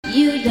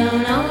You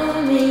don't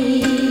own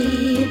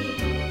me.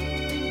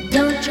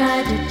 Don't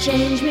try to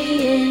change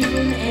me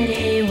in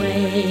any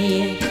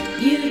way.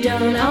 You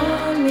don't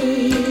own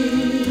me.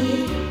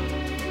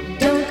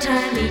 Don't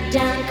tie me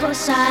down,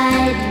 'cause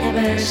I'd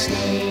never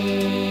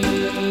stay.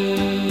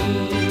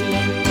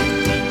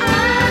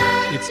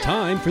 It's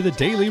time for the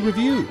Daily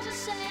Review,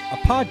 a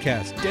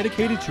podcast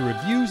dedicated to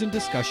reviews and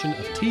discussion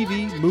of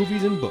TV,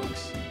 movies, and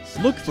books.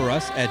 Look for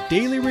us at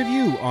Daily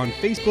Review on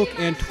Facebook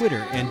and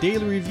Twitter, and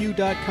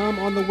dailyreview.com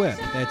on the web.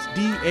 That's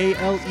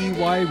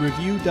DALEY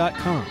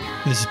review.com.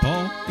 This is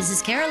Paul. This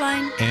is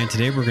Caroline. And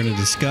today we're going to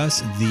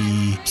discuss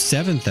the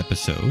 7th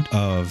episode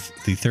of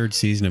the 3rd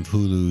season of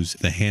Hulu's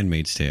The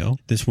Handmaid's Tale.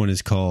 This one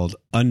is called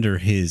Under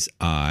His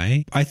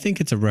Eye. I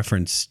think it's a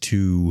reference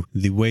to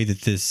the way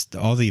that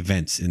all the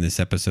events in this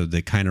episode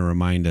that kind of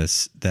remind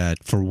us that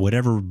for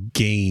whatever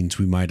gains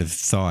we might have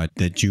thought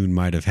that June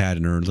might have had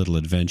in her little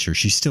adventure,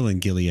 she's still in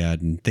Gilead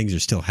and things are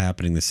still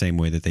happening the same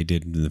way that they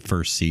did in the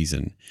first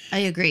season. I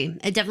agree.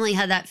 It definitely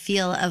had that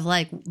feel of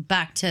like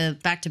back to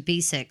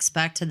basics,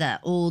 back to that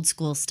old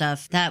school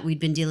stuff that we'd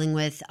been dealing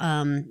with,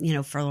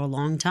 for a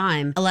long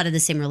time. A lot of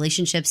the same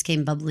relationships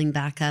came bubbling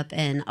back up,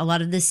 and a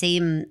lot of the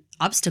same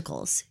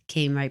obstacles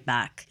came right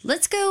back.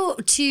 Let's go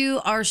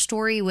to our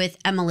story with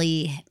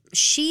Emily.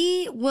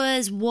 She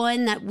was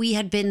one that we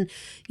had been,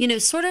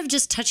 sort of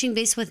just touching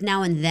base with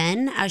now and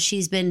then as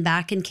she's been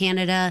back in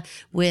Canada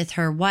with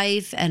her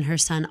wife and her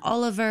son,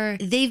 Oliver.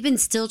 They've been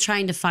still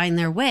trying to find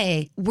their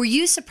way. Were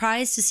you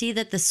surprised to see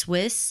that the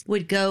Swiss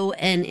would go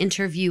and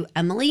interview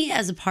Emily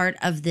as a part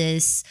of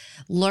this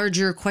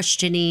larger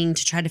questioning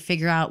to try to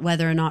figure out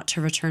whether or not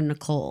to return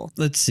Nicole?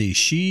 Let's see.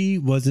 She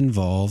was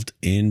involved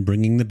in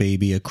bringing the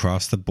baby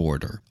across the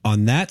border.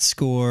 On that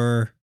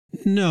score,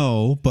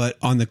 no, but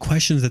on the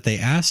questions that they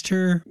asked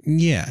her,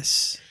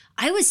 yes.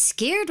 I was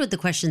scared with the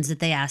questions that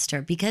they asked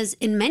her because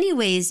in many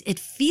ways it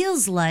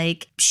feels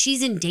like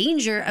she's in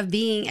danger of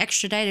being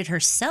extradited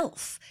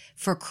herself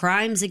for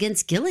crimes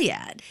against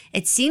Gilead.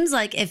 It seems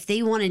like if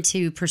they wanted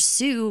to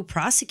pursue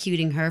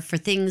prosecuting her for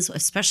things,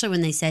 especially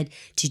when they said,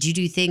 did you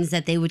do things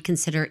that they would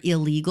consider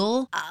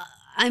illegal?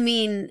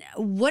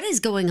 What is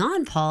going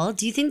on, Paul?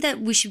 Do you think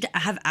that we should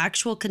have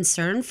actual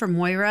concern for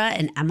Moira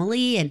and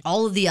Emily and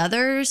all of the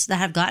others that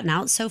have gotten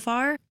out so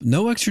far?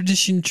 No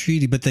extradition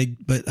treaty, but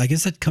I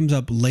guess that comes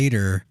up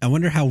later. I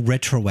wonder how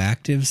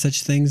retroactive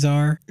such things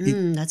are.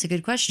 That's a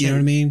good question. You know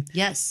what I mean?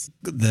 Yes.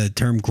 The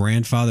term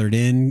grandfathered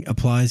in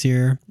applies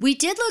here. We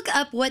did look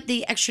up what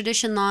the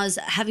extradition laws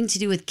having to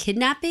do with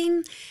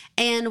kidnapping.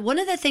 And one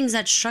of the things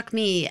that struck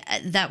me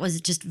that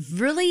was just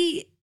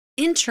really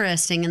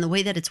interesting in the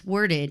way that it's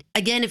worded.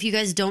 Again, if you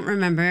guys don't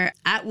remember,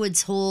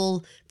 Atwood's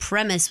whole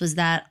premise was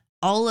that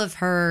all of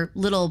her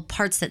little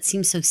parts that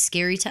seem so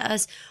scary to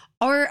us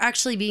are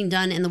actually being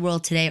done in the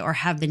world today or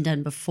have been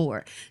done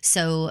before.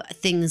 So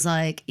things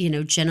like,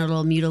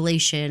 genital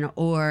mutilation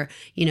or,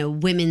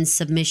 women's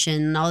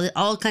submission,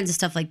 all kinds of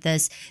stuff like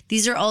this.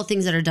 These are all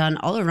things that are done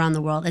all around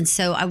the world. And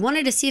so I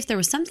wanted to see if there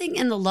was something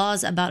in the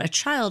laws about a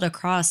child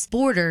across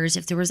borders,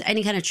 if there was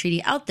any kind of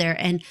treaty out there.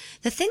 And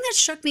the thing that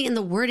struck me in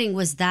the wording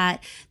was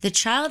that the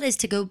child is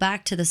to go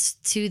back to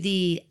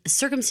the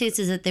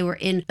circumstances that they were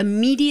in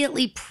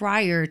immediately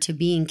prior to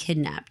being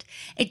kidnapped.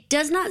 It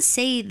does not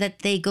say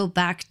that they go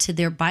back to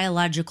their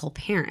biological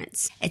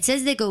parents. It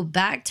says they go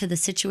back to the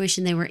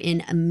situation they were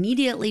in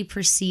immediately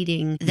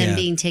preceding them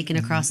being taken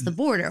across the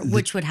border,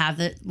 which would have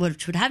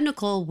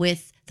Nicole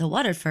with the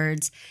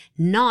Waterfords,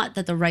 not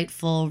that the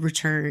rightful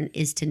return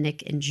is to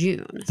Nick and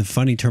June. The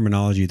funny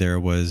terminology there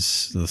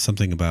was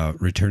something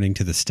about returning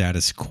to the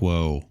status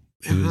quo.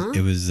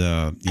 It was.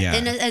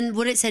 And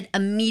what it said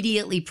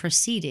immediately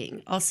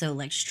preceding also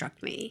struck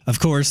me.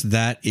 Of course,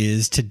 that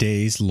is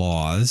today's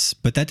laws,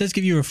 but that does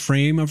give you a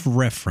frame of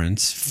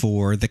reference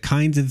for the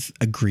kinds of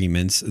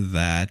agreements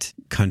that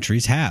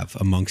countries have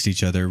amongst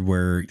each other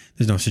where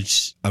there's no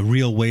such a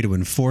real way to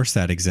enforce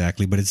that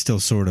exactly, but it's still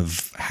sort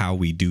of how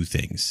we do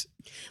things.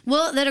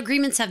 Well, that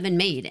agreements have been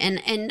made.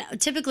 And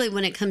typically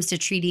when it comes to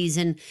treaties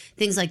and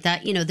things like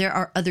that, there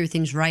are other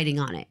things riding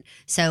on it.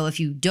 So if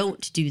you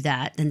don't do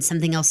that, then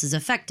something else is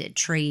affected,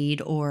 trade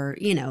or,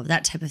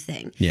 that type of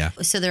thing. Yeah.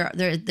 So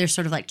there's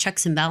sort of like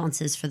checks and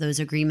balances for those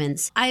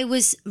agreements. I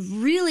was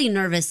really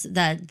nervous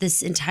that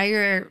this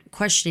entire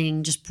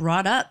questioning just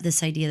brought up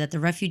this idea that the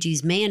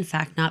refugees may in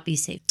fact not be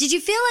safe. Did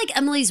you feel like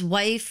Emily's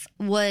wife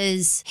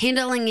was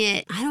handling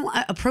it,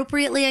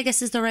 appropriately, I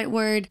guess is the right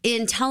word,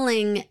 in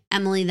telling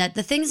Emily that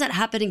the things that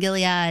happen in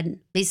Gilead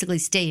basically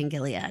stay in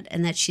Gilead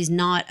and that she's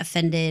not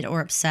offended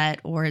or upset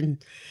or in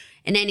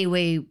any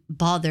way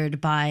bothered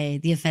by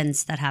the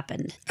events that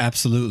happened?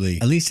 Absolutely.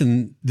 At least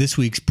in this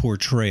week's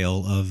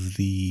portrayal of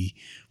the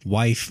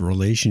wife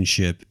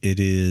relationship,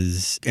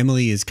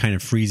 Emily is kind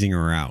of freezing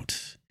her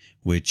out,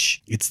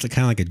 which it's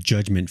kind of like a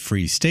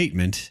judgment-free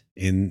statement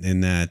in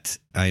that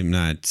I'm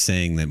not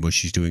saying that what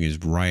she's doing is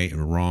right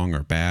or wrong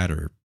or bad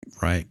or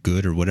right,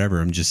 good or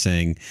whatever. I'm just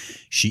saying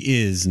she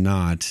is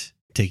not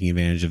taking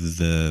advantage of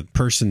the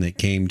person that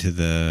came to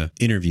the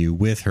interview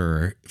with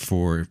her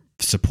for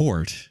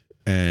support.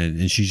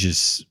 And she's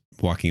just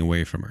walking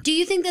away from her. Do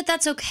you think that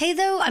that's okay,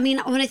 though? I mean,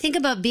 when I think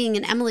about being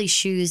in Emily's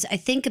shoes, I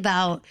think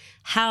about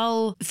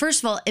how,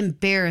 first of all,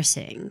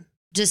 embarrassing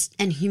just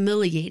and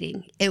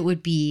humiliating it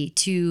would be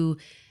to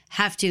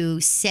have to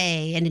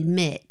say and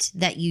admit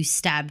that you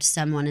stabbed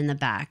someone in the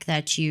back,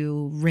 that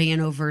you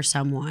ran over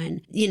someone,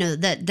 you know,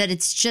 that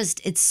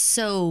it's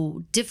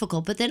so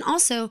difficult. But then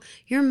also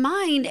your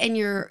mind and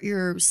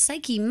your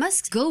psyche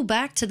must go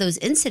back to those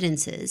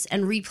incidences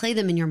and replay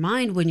them in your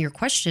mind when you're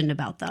questioned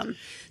about them.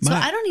 So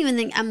I don't even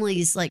think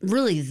Emily's like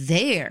really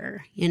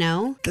there, you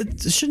know?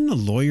 Shouldn't a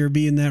lawyer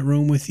be in that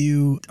room with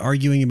you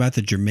arguing about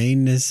the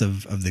germaneness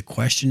of the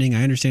questioning?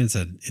 I understand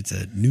it's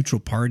a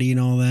neutral party and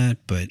all that,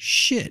 but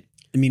shit.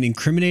 I mean,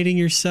 incriminating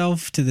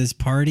yourself to this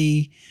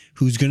party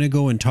who's going to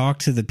go and talk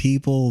to the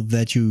people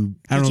that you,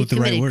 I don't know what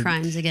the right word.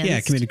 Crimes against. Yeah,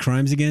 committed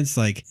crimes against.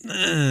 Like,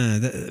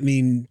 I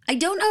mean. I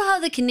don't know how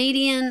the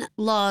Canadian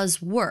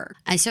laws work.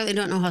 I certainly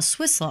don't know how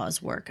Swiss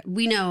laws work.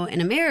 We know in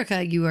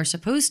America, you are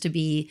supposed to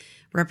be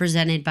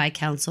represented by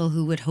counsel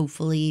who would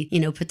hopefully, you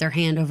know, put their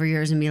hand over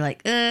yours and be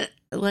like,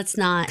 let's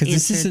not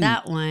answer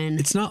that one.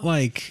 It's not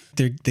like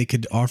they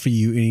could offer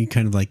you any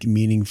kind of like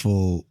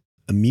meaningful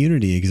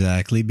immunity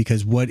exactly,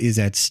 because what is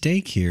at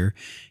stake here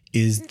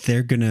is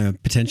they're going to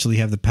potentially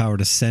have the power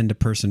to send a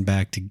person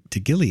back to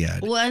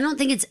Gilead. Well, I don't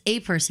think it's a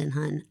person,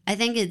 hun. I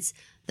think it's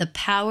the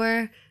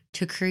power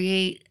to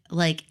create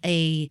like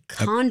a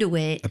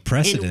conduit, a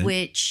precedent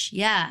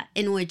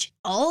in which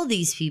all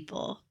these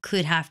people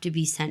could have to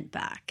be sent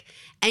back.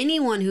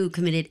 Anyone who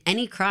committed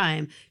any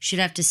crime should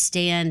have to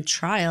stand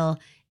trial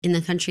in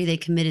the country they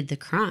committed the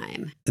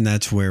crime. And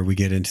that's where we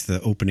get into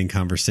the opening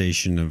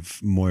conversation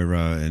of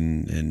Moira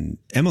and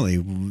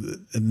Emily.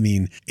 I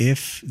mean,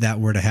 if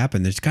that were to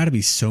happen, there's got to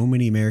be so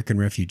many American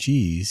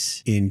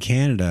refugees in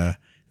Canada.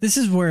 This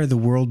is where the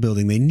world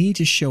building, they need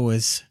to show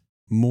us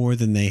more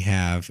than they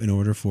have in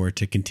order for it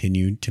to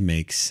continue to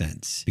make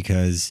sense.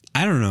 Because,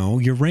 I don't know,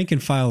 your rank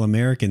and file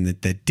American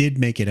that did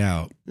make it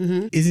out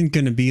isn't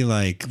going to be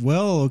like,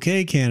 well,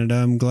 okay, Canada,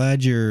 I'm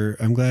glad you're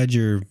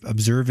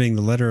observing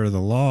the letter of the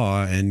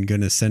law and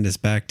going to send us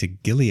back to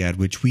Gilead,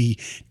 which we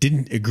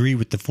didn't agree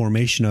with the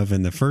formation of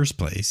in the first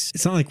place.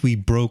 It's not like we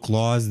broke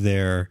laws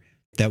there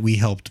that we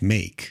helped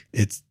make.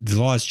 The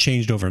laws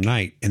changed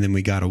overnight and then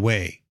we got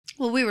away.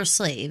 Well, we were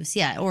slaves,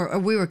 yeah, or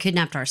we were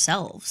kidnapped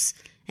ourselves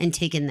and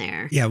taken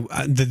there. Yeah,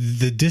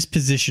 the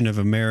disposition of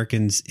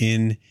Americans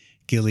in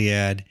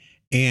Gilead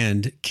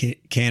and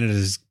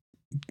Canada's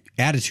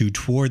attitude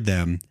toward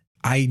them,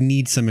 I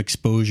need some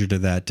exposure to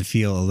that to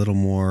feel a little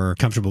more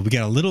comfortable. We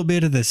got a little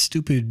bit of the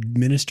stupid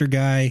minister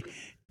guy,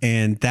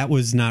 and that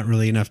was not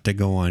really enough to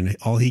go on.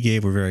 All he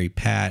gave were very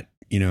pat,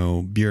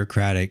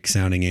 bureaucratic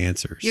sounding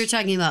answers. You're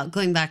talking about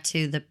going back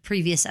to the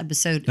previous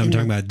episode. I'm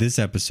talking about this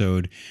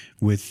episode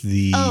with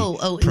the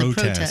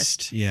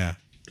protest. Yeah.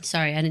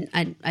 Sorry,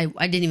 I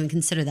didn't even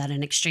consider that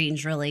an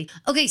exchange, really.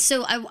 Okay,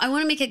 so I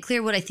want to make it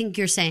clear what I think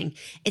you're saying.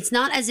 It's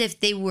not as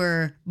if they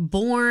were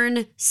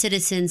born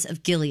citizens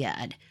of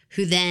Gilead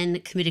who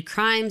then committed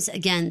crimes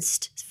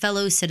against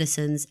fellow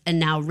citizens and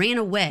now ran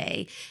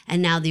away,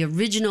 and now the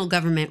original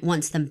government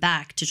wants them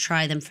back to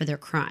try them for their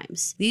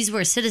crimes. These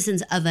were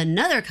citizens of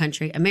another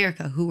country,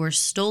 America, who were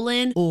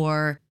stolen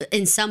or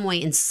in some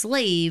way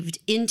enslaved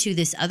into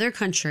this other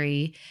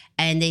country,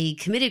 and they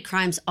committed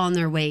crimes on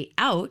their way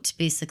out,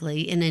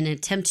 basically, in an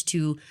attempt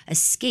to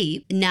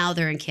escape. Now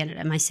they're in Canada.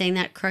 Am I saying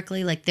that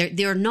correctly? Like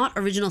they are not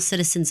original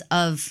citizens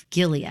of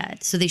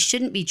Gilead, so they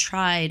shouldn't be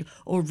tried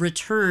or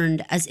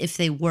returned as if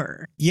they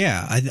were.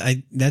 Yeah,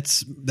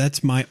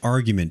 that's my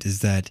argument, is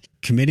that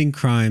committing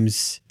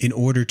crimes in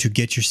order to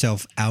get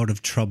yourself out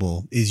of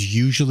trouble is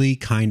usually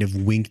kind of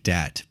winked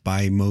at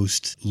by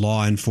most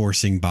law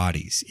enforcing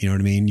bodies. You know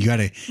what I mean? You got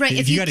to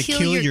if you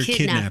kill your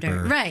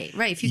kidnapper. Right.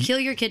 If you kill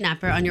your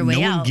kidnapper on your way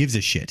out, no one gives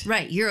a shit.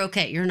 Right, you're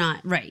okay. You're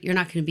not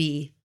going to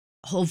be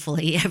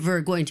hopefully ever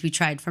going to be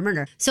tried for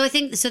murder. So I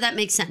think that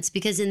makes sense,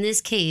 because in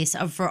this case,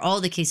 for all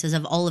the cases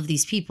of all of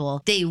these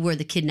people, they were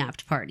the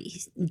kidnapped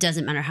party. It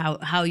doesn't matter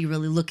how you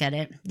really look at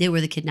it. They were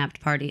the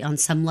kidnapped party on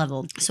some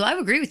level. So I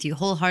would agree with you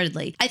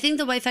wholeheartedly. I think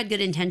the wife had good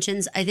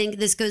intentions. I think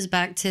this goes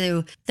back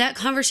to that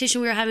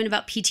conversation we were having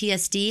about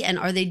PTSD, and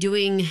are they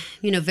doing,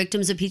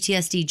 victims of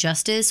PTSD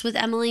justice with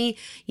Emily?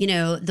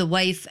 The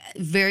wife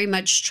very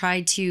much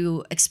tried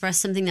to express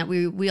something that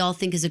we all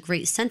think is a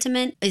great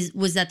sentiment.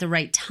 Was that the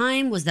right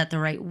time? Was that the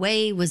right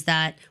way? Was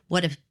that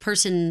what a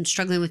person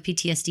struggling with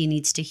PTSD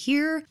needs to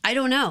hear? I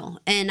don't know.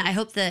 And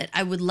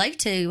I would like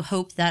to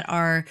hope that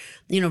our,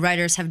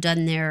 writers have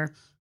done their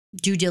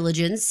due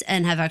diligence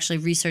and have actually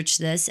researched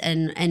this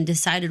and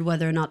decided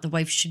whether or not the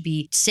wife should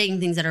be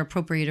saying things that are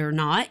appropriate or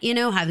not,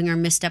 having her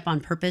misstep on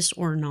purpose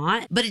or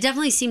not. But it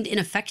definitely seemed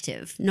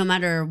ineffective no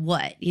matter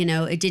what,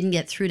 it didn't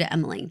get through to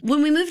Emily.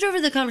 When we moved over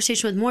to the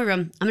conversation with Moira,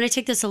 I'm going to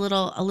take this a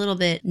little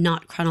bit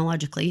not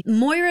chronologically.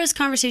 Moira's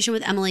conversation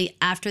with Emily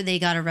after they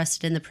got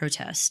arrested in the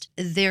protest,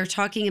 they're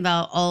talking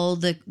about all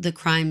the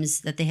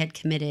crimes that they had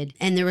committed.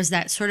 And there was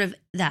that sort of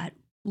that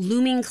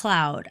looming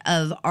cloud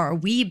of, are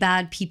we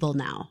bad people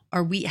now?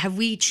 Have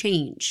we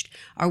changed?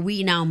 Are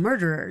we now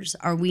murderers?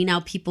 Are we now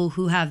people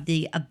who have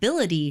the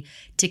ability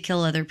to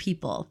kill other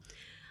people?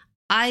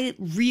 I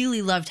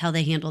really loved how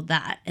they handled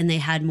that. And they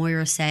had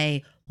Moira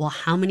say, well,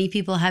 how many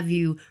people have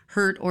you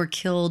hurt or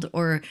killed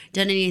or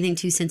done anything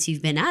to since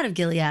you've been out of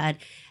Gilead?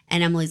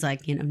 And Emily's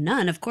like,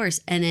 none, of course.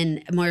 And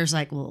then Moira's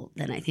like, well,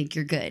 then I think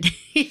you're good,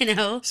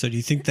 So do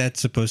you think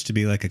that's supposed to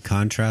be like a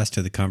contrast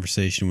to the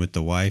conversation with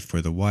the wife,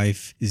 where the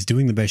wife is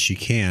doing the best she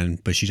can,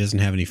 but she doesn't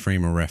have any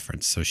frame of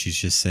reference? So she's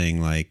just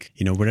saying like,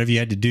 whatever you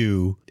had to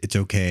do, it's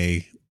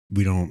okay.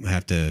 We don't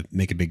have to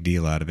make a big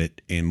deal out of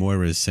it. And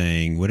Moira is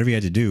saying, whatever you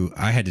had to do,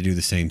 I had to do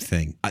the same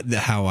thing.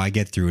 How I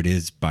get through it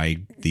is by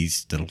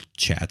these little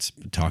chats,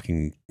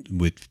 talking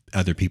with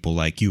other people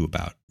like you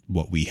about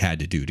what we had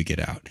to do to get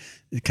out.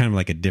 It's kind of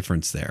like a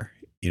difference there.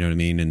 You know what I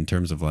mean? In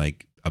terms of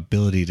like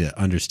ability to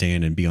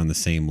understand and be on the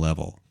same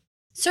level.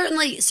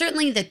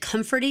 Certainly the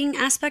comforting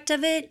aspect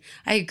of it,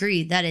 I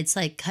agree that it's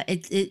like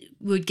it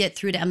would get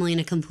through to Emily in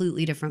a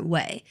completely different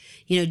way.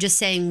 Just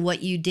saying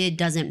what you did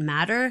doesn't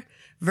matter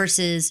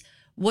versus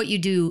what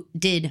you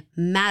did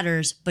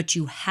matters, but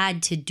you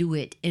had to do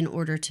it in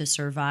order to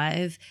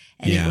survive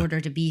and in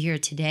order to be here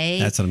today.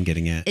 That's what I'm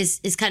getting at.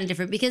 Is kind of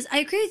different, because I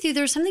agree with you.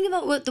 There was something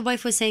about what the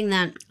wife was saying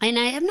that, and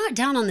I am not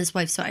down on this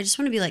wife, so I just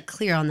want to be like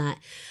clear on that.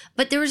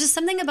 But there was just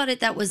something about it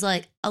that was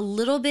like a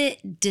little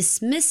bit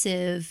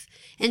dismissive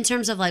in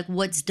terms of like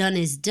what's done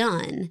is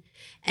done.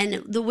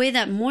 And the way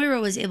that Moira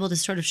was able to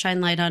sort of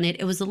shine light on it,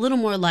 it was a little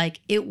more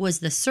like it was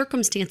the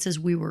circumstances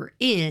we were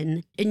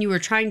in and you were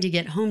trying to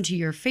get home to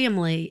your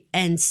family.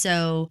 And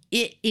so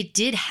it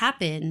did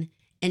happen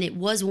and it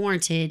was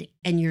warranted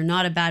and you're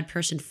not a bad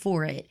person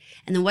for it.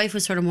 And the wife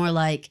was sort of more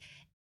like,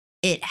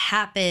 it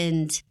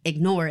happened,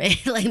 ignore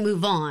it, like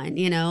move on,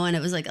 and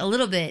it was like a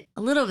little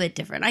bit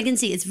different. I can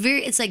see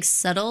it's like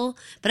subtle,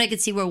 but I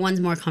could see where one's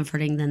more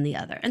comforting than the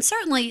other. And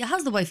certainly,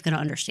 how's the wife going to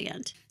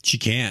understand? She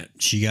can't.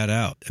 She got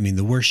out. I mean,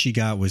 the worst she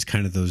got was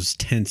kind of those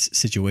tense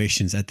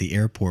situations at the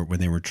airport when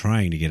they were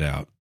trying to get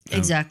out.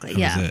 Exactly.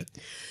 That was it.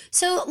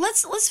 So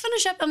let's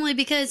finish up, Emily,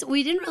 because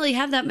we didn't really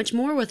have that much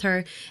more with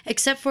her,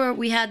 except for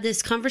we had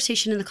this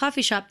conversation in the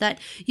coffee shop that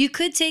you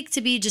could take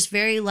to be just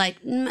very like,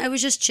 I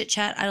was just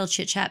idle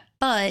chit chat.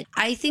 But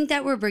I think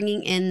that we're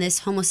bringing in this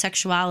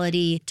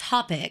homosexuality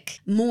topic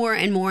more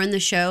and more in the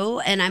show.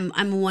 And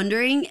I'm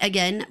wondering,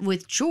 again,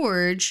 with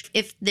George,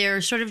 if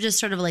they're sort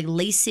of like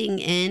lacing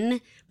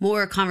in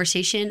more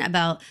conversation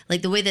about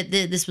like the way that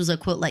this was a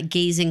quote, like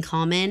gays in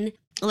common.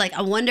 Like,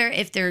 I wonder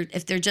if they're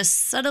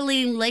just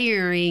subtly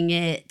layering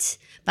it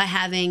by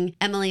having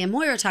Emily and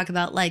Moira talk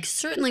about, like,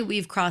 certainly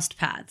we've crossed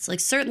paths. Like,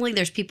 certainly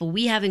there's people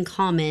we have in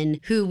common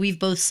who we've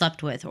both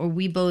slept with, or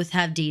we both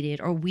have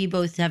dated, or we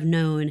both have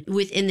known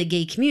within the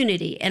gay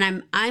community.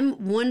 And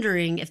I'm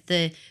wondering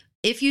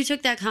if you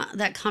took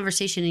that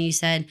conversation and you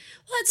said,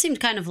 well, that seemed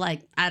kind of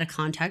like out of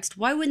context,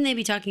 why wouldn't they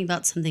be talking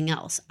about something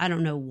else? I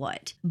don't know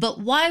what.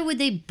 But why would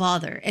they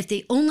bother if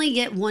they only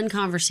get one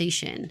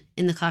conversation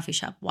in the coffee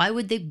shop? Why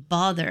would they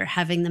bother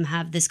having them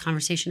have this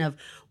conversation of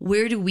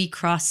where do we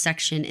cross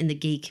section in the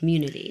gay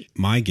community?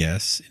 My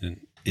guess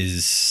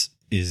is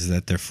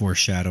that they're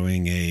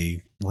foreshadowing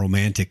a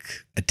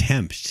romantic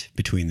attempt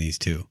between these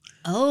two.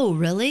 Oh,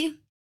 really?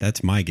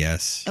 That's my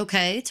guess.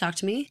 Okay, talk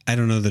to me. I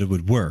don't know that it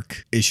would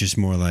work. It's just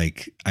more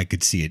like I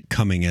could see it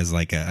coming as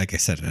like I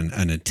said,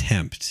 an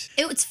attempt.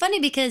 It's funny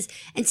because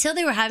until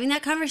they were having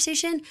that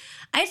conversation,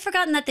 I had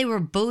forgotten that they were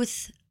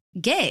both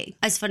gay,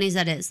 as funny as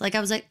that is. Like, I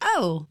was like,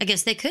 oh, I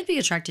guess they could be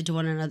attracted to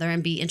one another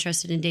and be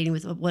interested in dating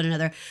with one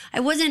another.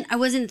 I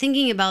wasn't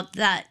thinking about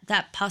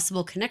that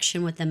possible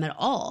connection with them at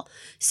all.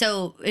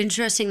 So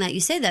interesting that you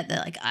say that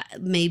like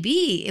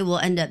maybe it will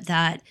end up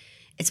that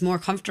it's more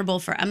comfortable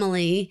for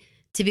Emily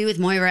to be with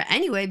Moira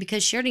anyway,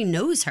 because she already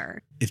knows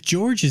her. If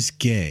George is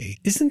gay,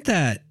 isn't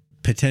that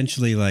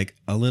potentially like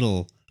a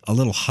little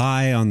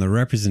high on the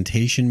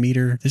representation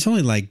meter? There's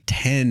only like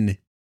 10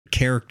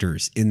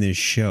 characters in this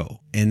show,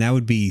 and that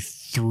would be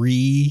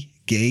 3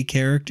 gay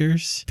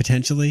characters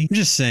potentially. I'm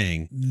just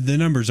saying the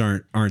numbers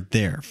aren't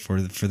there for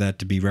that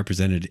to be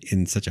represented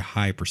in such a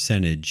high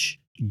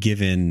percentage,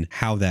 given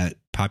how that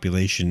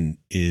population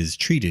is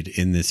treated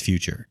in this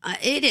future.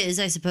 It is,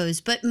 I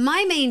suppose. But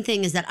my main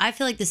thing is that I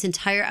feel like this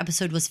entire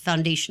episode was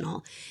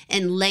foundational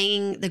and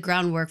laying the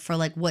groundwork for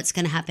like what's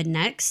going to happen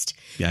next.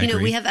 Yeah, I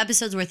agree. We have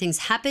episodes where things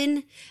happen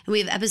and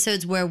we have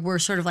episodes where we're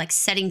sort of like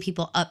setting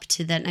people up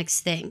to that next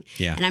thing.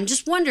 Yeah. And I'm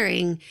just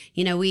wondering,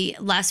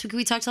 last week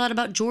we talked a lot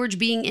about George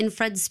being in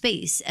Fred's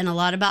space and a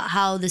lot about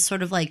how this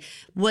sort of like,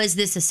 was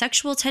this a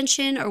sexual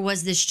tension or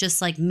was this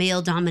just like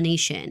male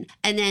domination?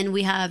 And then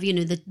we have,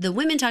 the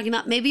women talking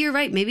about, maybe you're right,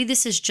 right. Maybe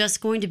this is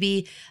just going to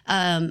be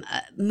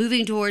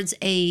moving towards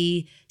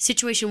a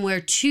situation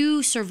where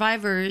two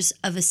survivors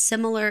of a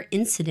similar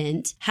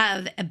incident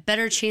have a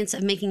better chance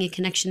of making a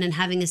connection and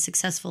having a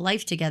successful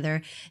life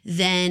together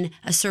than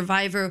a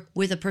survivor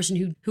with a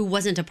person who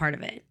wasn't a part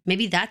of it.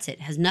 Maybe that's it.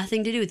 It has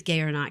nothing to do with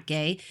gay or not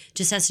gay.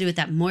 Just has to do with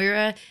that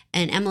Moira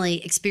and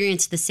Emily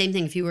experienced the same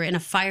thing. If you were in a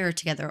fire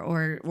together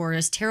or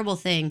a terrible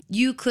thing,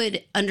 you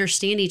could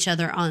understand each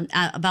other on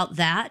about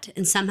that,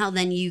 and somehow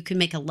then you could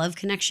make a love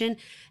connection.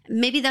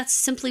 Maybe that's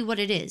simply what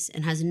it is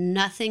and has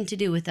nothing to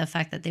do with the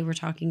fact that they were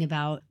talking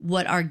about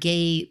what our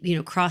gay,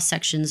 cross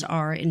sections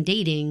are in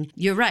dating.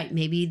 You're right.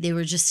 Maybe they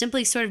were just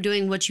simply sort of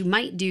doing what you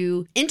might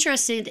do.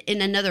 Interested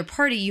in another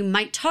party, you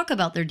might talk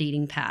about their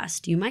dating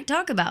past. You might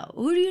talk about,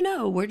 who do you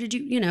know? Where did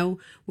you,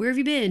 where have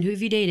you been? Who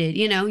have you dated?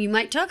 You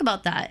might talk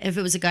about that. If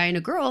it was a guy and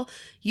a girl,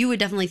 you would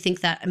definitely think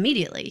that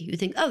immediately. You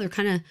think, oh, they're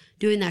kind of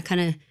doing that kind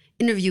of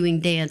interviewing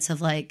dance of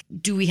like,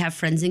 do we have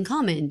friends in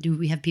common? Do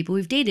we have people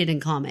we've dated in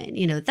common?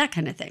 That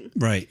kind of thing.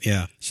 Right.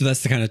 Yeah. So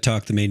that's the kind of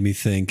talk that made me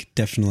think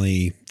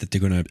definitely that they're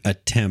going to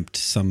attempt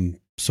some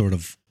sort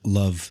of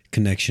love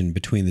connection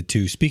between the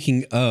two.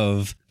 Speaking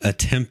of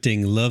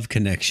attempting love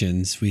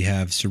connections, we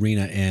have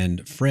Serena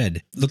and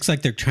Fred. Looks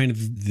like they're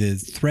the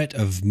threat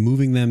of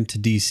moving them to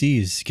DC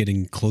is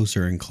getting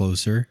closer and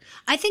closer.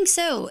 I think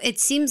so. It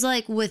seems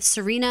like with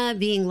Serena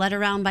being led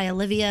around by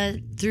Olivia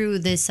through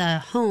this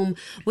home,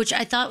 which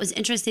I thought was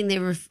interesting, they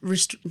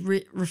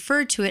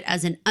referred to it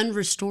as an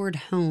unrestored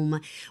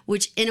home,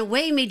 which in a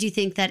way made you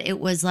think that it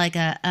was like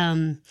a,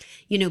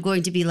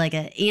 going to be like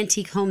an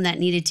antique home that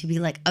needed to be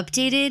like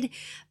updated.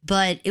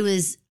 But it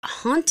was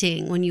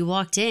haunting when you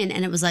walked in,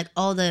 and it was like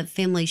all the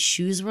family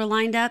shoes were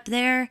lined up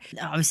there.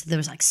 Obviously, there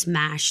was like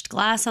smashed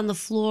glass on the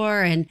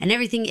floor and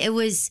everything. It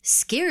was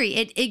scary.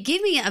 It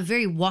gave me a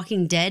very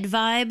Walking Dead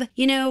vibe,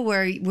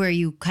 where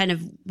you kind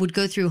of would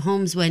go through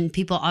homes when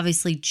people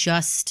obviously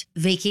just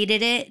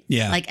vacated it.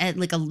 Yeah.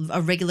 Like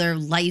a regular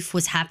life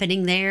was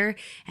happening there.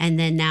 And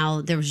then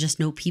now there was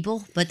just no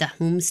people, but the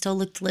home still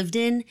looked lived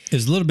in. It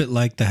was a little bit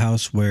like the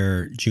house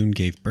where June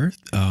gave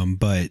birth,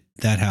 but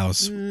that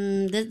house...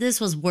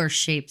 this was worse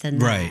shape than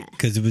that. Right,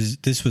 because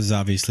this was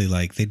obviously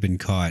like they'd been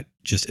caught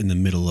just in the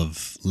middle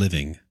of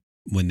living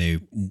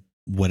when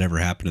whatever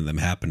happened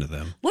to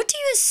them. What do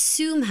you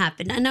assume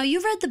happened? I know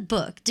you read the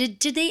book. Did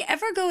they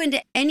ever go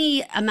into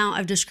any amount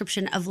of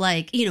description of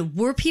like,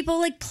 were people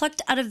like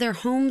plucked out of their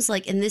homes,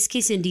 like in this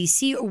case in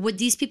DC, or would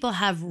these people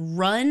have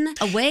run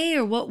away,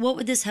 or what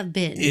would this have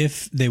been?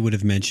 If they would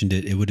have mentioned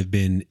it, it would have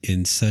been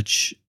in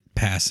such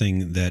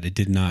passing that it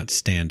did not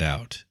stand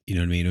out. You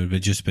know what I mean? It would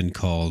have just been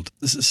called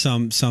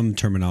some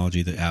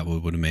terminology that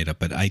Atwood would have made up,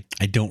 but I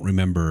don't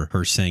remember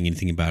her saying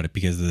anything about it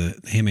because the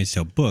Handmaid's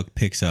Tale book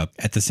picks up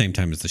at the same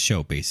time as the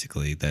show,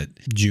 basically, that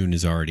June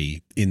is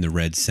already in the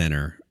Red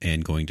Center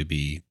and going to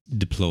be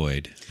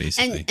deployed,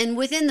 basically. And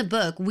within the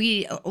book,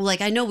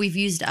 I know we've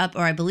used up,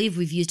 or I believe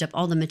we've used up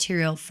all the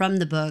material from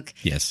the book.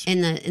 Yes.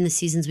 In the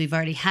seasons we've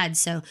already had.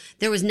 So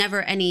there was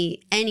never any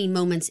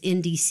moments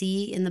in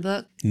DC in the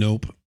book.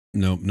 Nope,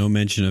 no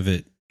mention of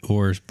it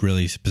or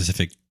really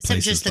specific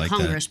places just the like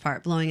Congress that.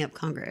 part, blowing up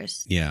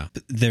Congress. Yeah.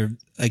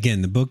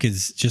 Again, the book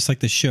is just like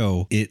the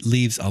show. It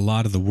leaves a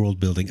lot of the world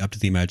building up to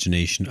the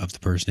imagination of the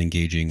person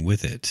engaging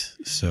with it.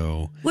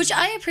 So, which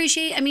I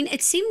appreciate. I mean,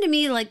 it seemed to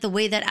me like the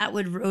way that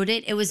Atwood wrote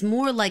it, it was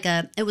more like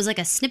a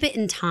snippet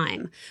in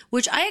time,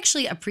 which I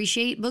actually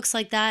appreciate books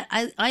like that.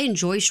 I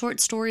enjoy short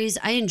stories.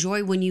 I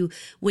enjoy when you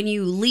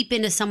leap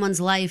into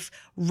someone's life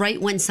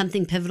right when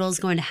something pivotal is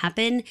going to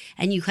happen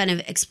and you kind of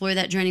explore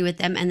that journey with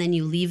them and then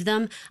you leave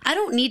them. I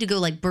don't need to go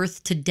like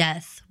birth to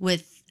death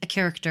with a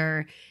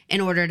character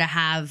in order to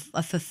have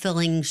a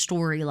fulfilling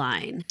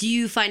storyline. Do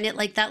you find it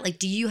like that? Like,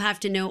 do you have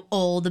to know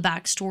all the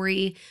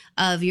backstory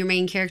of your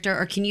main character,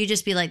 or can you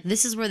just be like,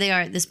 this is where they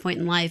are at this point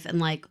in life and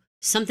like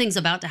something's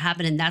about to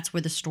happen and that's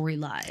where the story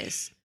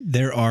lies?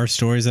 There are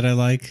stories that I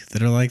like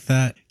that are like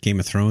that. Game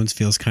of Thrones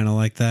feels kind of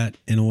like that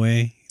in a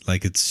way.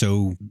 Like it's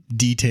so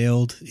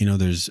detailed,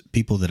 there's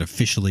people that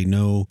officially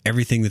know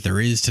everything that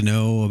there is to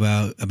know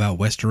about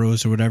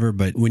Westeros or whatever.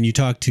 But when you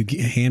talk to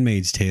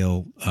Handmaid's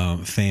Tale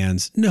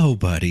fans,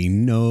 nobody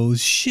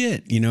knows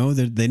shit. They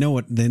know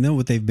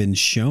what they've been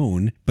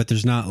shown, but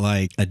there's not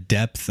like a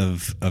depth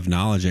of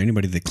knowledge.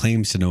 Anybody that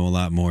claims to know a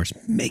lot more is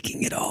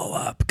making it all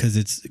up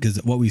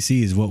because what we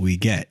see is what we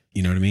get.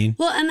 You know what I mean?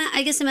 Well,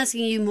 I guess I'm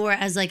asking you more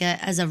as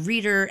a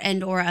reader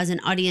and or as an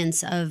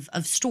audience of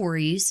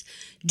stories.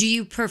 Do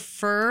you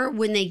prefer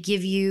when they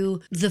give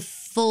you the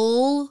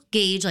full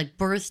gauge, like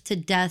birth to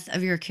death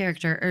of your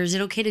character, or is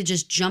it okay to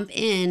just jump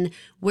in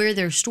where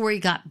their story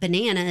got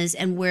bananas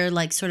and where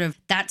like sort of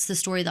that's the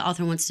story the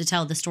author wants to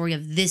tell, the story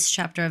of this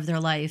chapter of their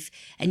life,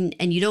 and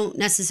you don't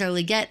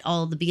necessarily get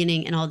all the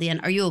beginning and all the end?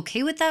 Are you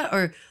okay with that,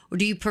 or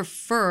do you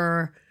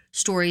prefer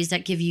stories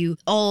that give you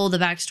all the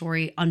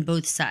backstory on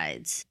both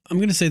sides. I'm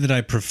going to say that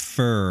I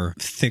prefer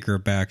thicker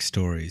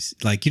backstories.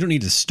 Like, you don't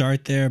need to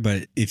start there,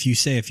 but if you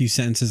say a few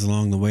sentences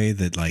along the way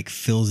that like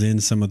fills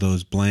in some of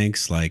those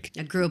blanks, like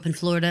I grew up in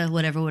Florida,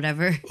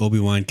 whatever.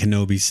 Obi-Wan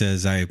Kenobi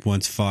says, I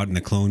once fought in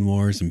the Clone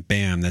Wars, and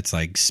bam, that's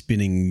like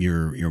spinning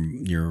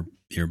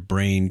your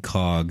brain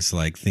cogs,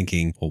 like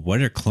thinking, well,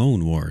 what are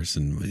Clone Wars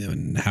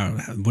and how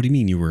what do you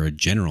mean you were a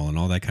general and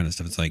all that kind of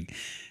stuff? It's like,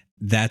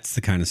 that's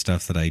the kind of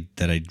stuff that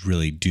I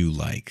really do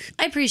like.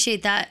 I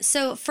appreciate that.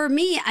 So for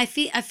me, I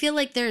feel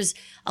like there's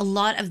a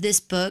lot of this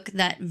book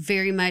that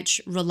very much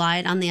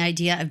relied on the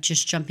idea of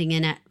just jumping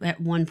in at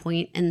one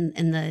point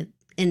in the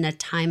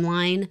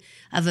timeline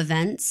of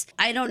events.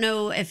 I don't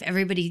know if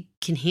everybody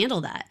can handle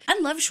that. I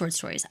love short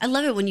stories. I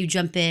love it when you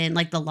jump in,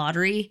 like the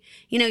lottery.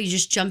 You know, you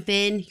just jump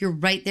in, you're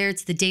right there.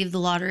 It's the day of the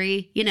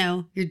lottery. You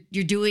know,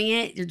 you're doing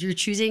it. You're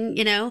choosing,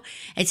 you know,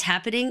 it's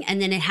happening, and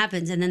then it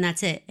happens, and then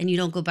that's it. And you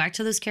don't go back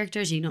to those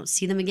characters. You don't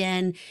see them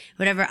again,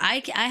 whatever.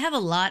 I have a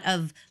lot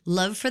of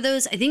love for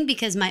those. I think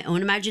because my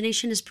own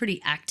imagination is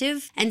pretty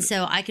active, and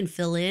so I can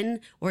fill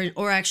in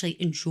or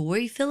actually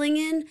enjoy filling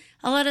in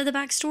a lot of the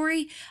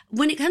backstory.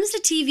 When it comes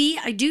to TV,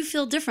 I do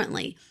feel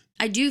differently.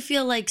 I do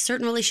feel like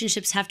certain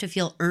relationships have to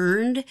feel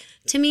earned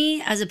to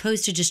me, as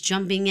opposed to just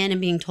jumping in and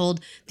being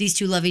told these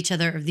two love each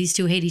other or these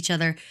two hate each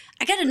other.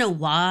 I got to know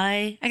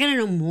why. I got to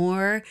know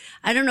more.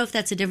 I don't know if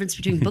that's a difference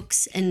between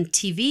books and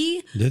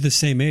TV. They're the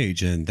same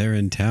age and they're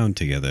in town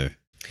together.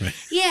 Right.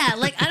 Yeah,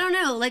 like, I don't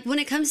know. Like, when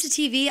it comes to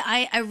TV,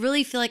 I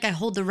really feel like I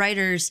hold the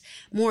writers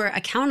more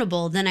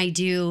accountable than I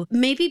do.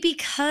 Maybe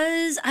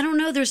because, I don't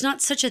know, there's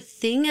not such a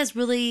thing as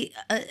really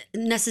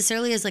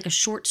necessarily as like a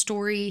short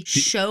story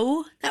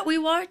show that we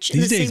watch in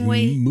the These days, same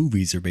way.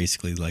 movies are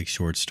basically like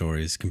short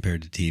stories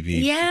compared to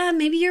TV. Yeah,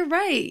 maybe you're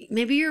right.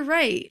 Maybe you're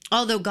right.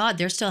 Although, God,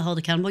 they're still held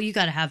accountable. You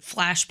got to have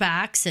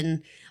flashbacks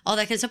and all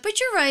that kind of stuff. But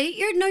you're right.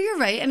 You're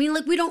right. I mean,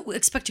 like, we don't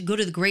expect to go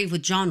to the grave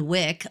with John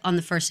Wick on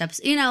the first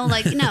episode. You know,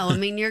 like, no. I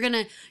mean, you're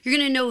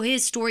gonna know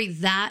his story,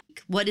 that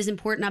what is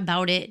important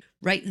about it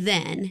right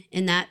then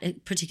in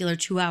that particular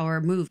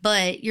 2-hour movie.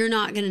 But you're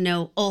not gonna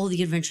know all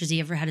the adventures he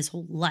ever had his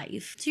whole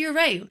life. So you're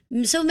right.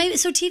 So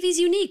TV's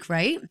unique,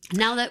 right?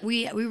 Now that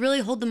we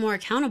really hold them more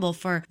accountable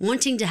for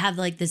wanting to have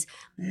like this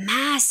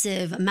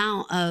massive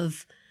amount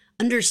of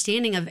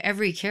understanding of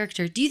every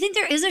character. Do you think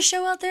there is a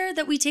show out there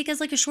that we take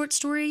as like a short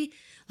story?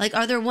 Like,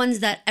 are there ones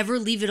that ever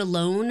leave it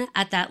alone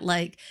at that,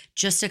 like,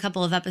 just a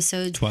couple of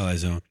episodes? Twilight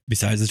Zone.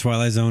 Besides the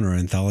Twilight Zone or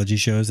anthology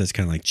shows, that's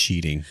kind of like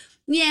cheating.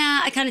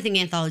 Yeah, I kind of think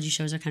anthology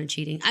shows are kind of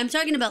cheating. I'm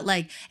talking about,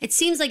 like, it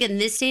seems like in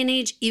this day and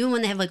age, even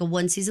when they have like a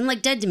one season,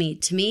 like Dead to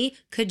Me,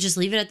 could just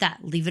leave it at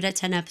that. Leave it at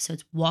 10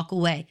 episodes. Walk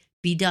away.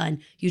 Be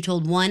done. You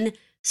told one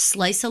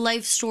slice of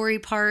life story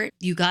part.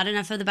 You got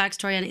enough of the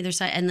backstory on either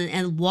side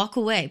and walk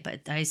away.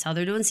 But I saw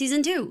they're doing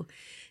season 2.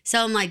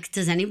 So I'm like,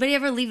 does anybody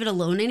ever leave it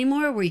alone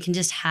anymore where you can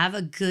just have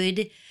a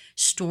good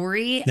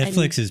story?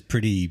 Netflix is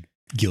pretty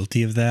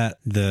guilty of that.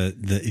 The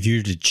if you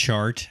were to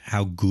chart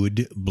how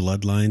good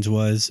Bloodlines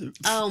was.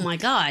 Oh my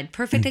God.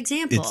 Perfect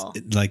example.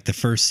 It's like the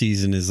first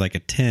season is like a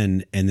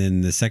 10, and then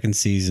the second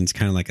season's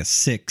kind of like a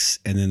 6,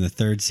 and then the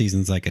third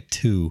season's like a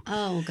 2.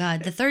 Oh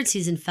God. The third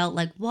season felt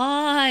like,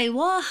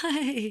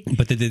 why?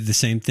 But they did the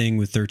same thing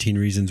with 13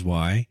 Reasons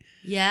Why.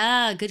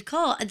 Yeah, good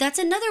call. That's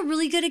another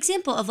really good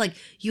example of like,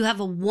 you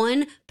have a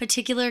one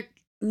particular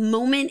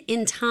moment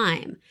in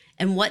time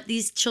and what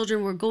these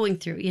children were going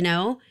through, you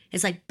know?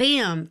 It's like,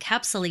 bam,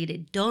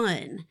 capsulated,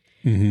 done.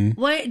 Mm-hmm.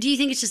 What do you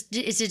think? Is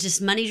it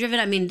just money driven?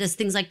 I mean, does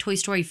things like Toy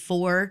Story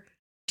 4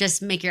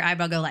 just make your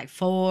eyebrow go like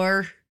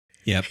 4?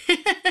 Yep,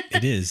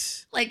 it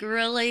is. Like,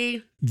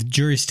 really? The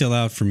jury's still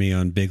out for me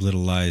on Big Little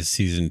Lies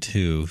season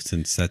 2,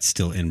 since that's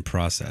still in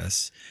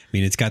process. I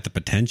mean, it's got the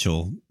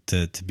potential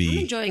to be. I'm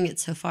enjoying it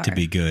so far. To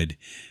be good,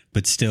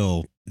 but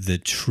still, the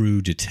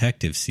true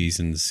detective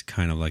seasons,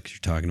 kind of like you're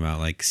talking about,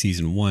 like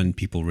season 1,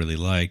 people really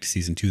liked.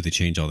 Season 2, they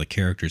change all the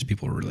characters.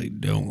 People really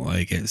don't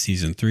like it.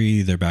 Season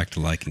 3, they're back to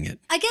liking it.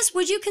 I guess,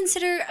 would you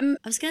consider, I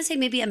was going to say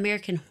maybe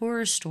American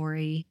Horror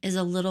Story is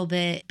a little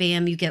bit,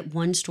 bam, you get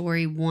one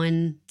story,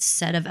 one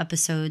set of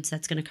episodes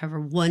that's going to cover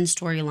one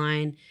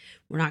storyline.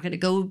 We're not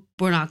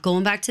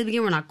going back to the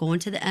beginning. We're not going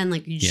to the end.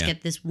 Like, you just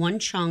get this one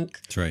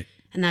chunk. That's right.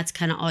 And that's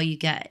kind of all you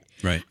get.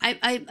 Right.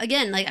 I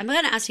again, like, I'm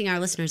kind of asking our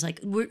listeners,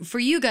 like, for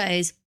you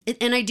guys,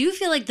 and I do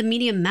feel like the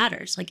medium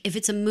matters. Like, if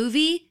it's a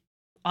movie,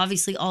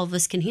 obviously all of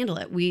us can handle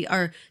it. We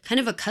are kind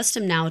of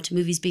accustomed now to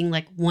movies being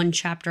like one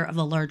chapter of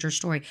a larger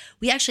story.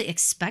 We actually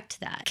expect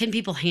that. Can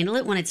people handle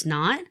it when it's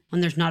not?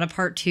 When there's not a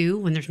part 2,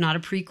 when there's not a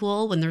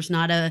prequel, when there's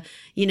not a,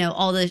 you know,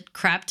 all the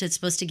crap that's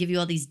supposed to give you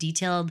all these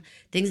detailed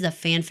things, the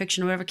fan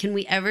fiction or whatever. Can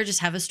we ever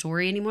just have a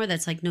story anymore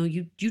that's like, no,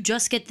 you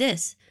just get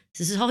this.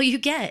 This is all you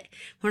get.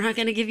 We're not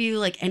going to give you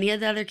like any of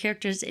the other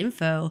characters'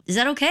 info. Is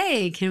that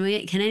okay? Can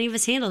any of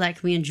us handle that?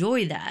 Can we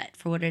enjoy that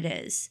for what it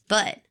is?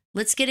 But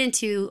let's get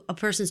into a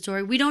person's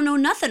story we don't know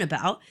nothing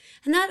about.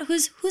 And that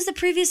who's the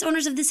previous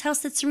owners of this house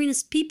that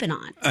Serena's peeping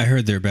on. I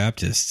heard they're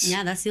Baptists.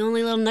 Yeah, that's the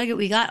only little nugget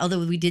we got,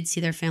 although we did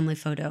see their family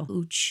photo.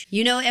 Ooch.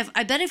 You know,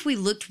 I bet if we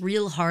looked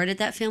real hard at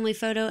that family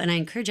photo, and I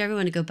encourage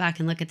everyone to go back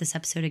and look at this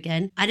episode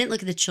again, I didn't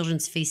look at the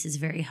children's faces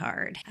very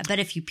hard. I bet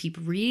if you peep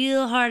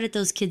real hard at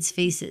those kids'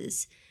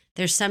 faces,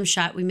 there's some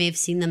shot we may have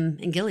seen them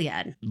in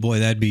Gilead. Boy,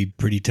 that'd be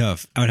pretty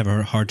tough. I would have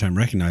a hard time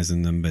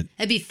recognizing them, but...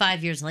 It'd be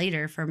 5 years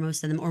later for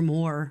most of them, or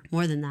more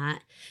than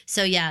that.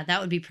 So yeah,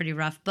 that would be pretty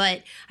rough.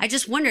 But I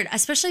just wondered,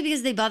 especially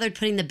because they bothered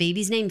putting the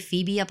baby's name,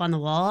 Phoebe, up on the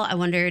wall, I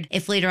wondered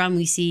if later on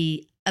we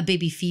see a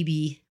baby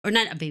Phoebe, or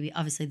not a baby,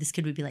 obviously this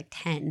kid would be like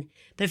 10,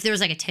 but if there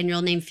was like a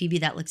 10-year-old named Phoebe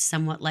that looked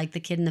somewhat like the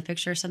kid in the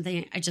picture or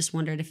something, I just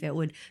wondered if it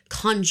would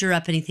conjure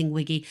up anything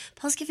wiggy.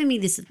 Paul's giving me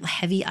this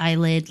heavy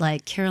eyelid,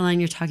 like, Caroline,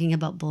 you're talking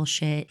about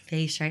bullshit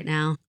face right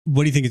now.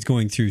 What do you think is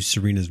going through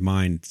Serena's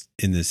mind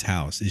in this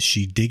house? Is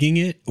she digging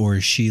it, or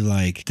is she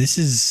like, this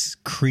is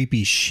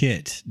creepy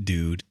shit,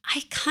 dude?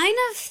 I kind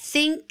of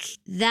think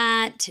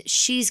that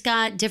she's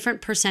got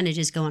different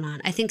percentages going on.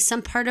 I think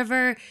some part of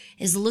her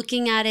is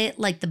looking at it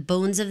like the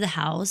bones of the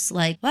house,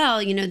 like,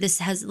 well, you know, this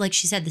has, like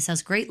she said, this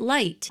has great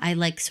light. I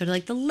like sort of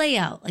like the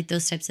layout, like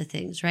those types of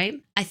things,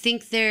 right? I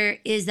think there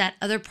is that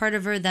other part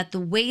of her that the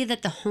way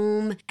that the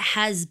home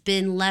has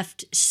been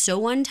left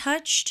so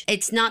untouched,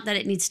 it's not that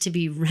it needs to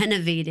be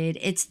renovated.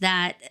 It's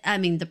that, I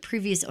mean, the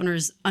previous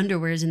owner's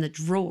underwear is in the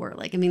drawer.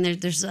 Like, I mean,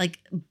 there's like,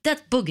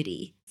 that's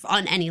boogity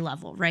on any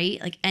level,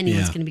 right? Like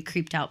anyone's going to be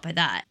creeped out by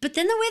that. But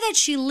then the way that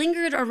she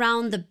lingered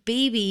around the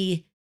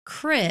baby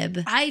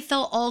crib, I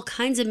felt all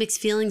kinds of mixed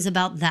feelings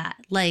about that.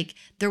 Like,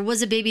 there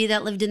was a baby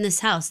that lived in this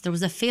house. There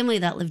was a family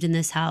that lived in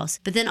this house.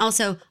 But then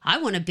also, I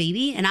want a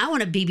baby and I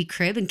want a baby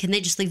crib. And can they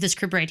just leave this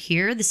crib right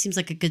here? This seems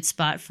like a good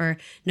spot for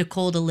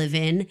Nicole to live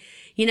in.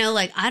 You know,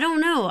 like, I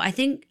don't know. I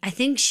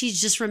think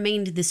she's just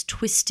remained this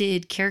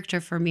twisted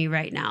character for me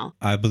right now.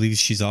 I believe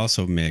she's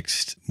also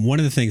mixed. One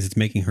of the things that's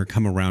making her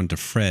come around to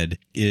Fred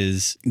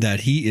is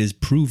that he is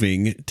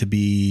proving to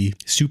be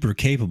super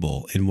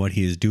capable in what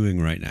he is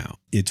doing right now.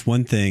 It's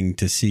one thing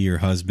to see your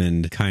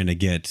husband kind of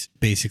get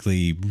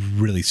basically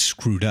really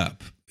screwed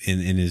up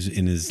in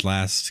his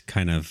last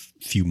kind of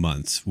few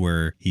months,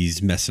 where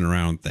he's messing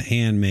around with the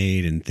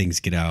handmaid and things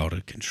get out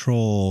of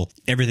control.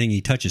 Everything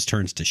he touches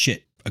turns to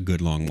shit a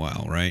good long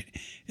while, right?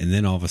 And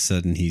then all of a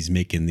sudden he's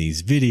making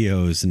these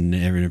videos and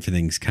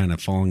everything's kind of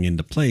falling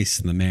into place,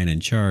 and the man in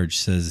charge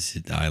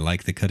says, I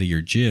like the cut of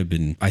your jib.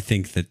 And I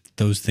think that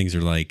those things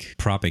are like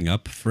propping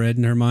up Fred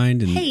in her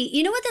mind. And hey,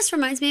 you know what this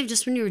reminds me of,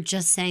 just when you were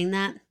just saying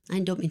that? I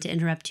don't mean to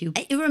interrupt you.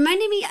 It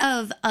reminded me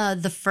of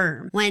The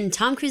Firm, when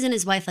Tom Cruise and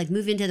his wife like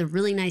move into the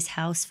really nice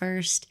house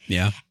first.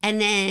 Yeah.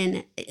 And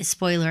then,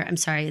 spoiler, I'm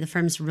sorry, The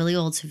Firm's really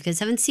old. So if you guys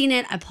haven't seen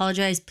it, I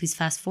apologize. Please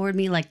fast forward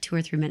me like 2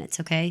 or 3 minutes,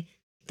 okay?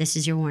 This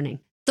is your warning.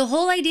 The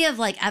whole idea of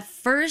like, at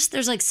first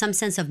there's like some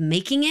sense of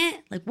making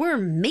it, like we're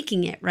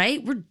making it,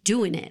 right? We're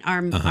doing it.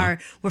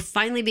 We're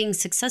finally being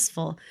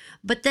successful.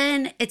 But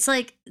then it's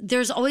like,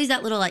 there's always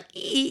that little like,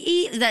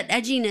 that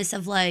edginess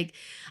of like,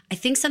 I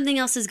think something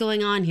else is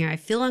going on here. I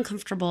feel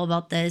uncomfortable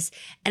about this.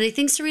 And I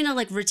think Serena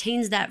like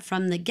retains that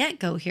from the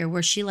get-go here,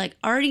 where she like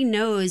already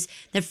knows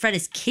that Fred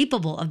is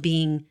capable of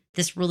being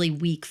this really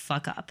weak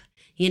fuck up,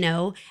 you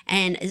know,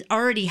 and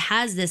already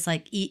has this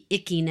like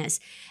ickiness.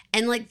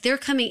 And like they're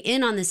coming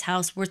in on this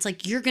house where it's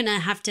like, you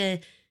have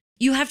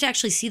to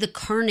actually see the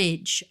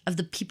carnage of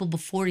the people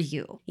before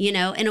you, you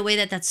know, in a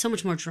way that's so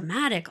much more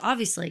dramatic,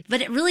 obviously.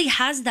 But it really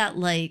has that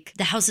like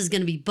the house is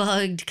going to be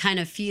bugged kind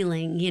of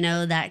feeling, you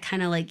know, that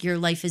kind of like your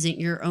life isn't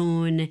your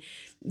own.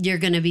 You're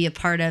going to be a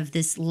part of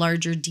this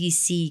larger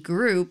DC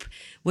group,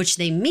 which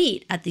they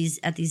meet at these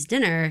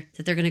dinner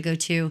that they're going to go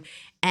to.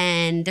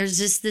 And there's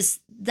just this,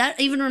 that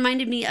even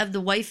reminded me of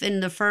the wife in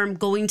The Firm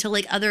going to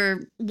like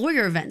other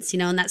lawyer events, you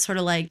know, and that's sort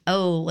of like,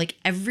 oh, like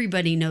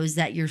everybody knows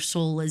that your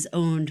soul is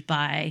owned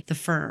by the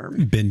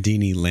firm.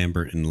 Bendini,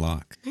 Lambert, and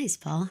Locke. Nice,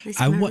 Paul. Nice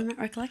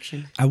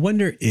recollection. I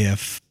wonder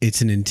if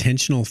it's an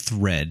intentional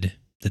thread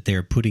that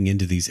they're putting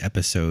into these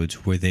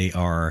episodes where they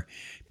are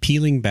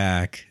peeling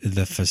back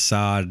the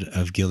facade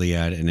of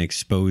Gilead and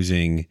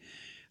exposing,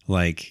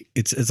 like,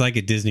 it's like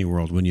at Disney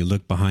World when you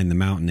look behind the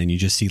mountain and you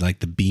just see like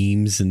the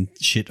beams and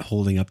shit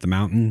holding up the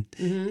mountain,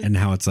 and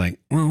how it's like,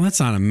 well, that's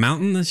not a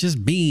mountain, that's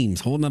just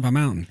beams holding up a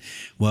mountain.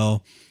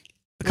 Well,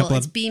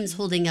 it's beams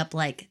holding up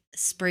like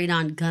sprayed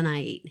on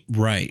gunite,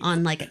 right,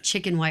 on like a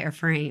chicken wire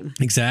frame.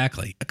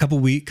 Exactly. A couple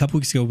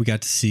weeks ago, we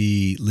got to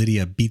see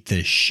Lydia beat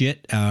the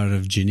shit out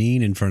of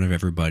Janine in front of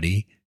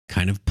everybody,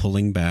 kind of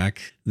pulling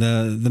back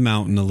the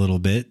mountain a little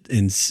bit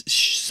and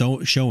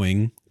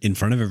showing in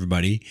front of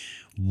everybody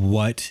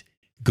what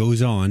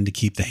goes on to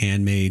keep the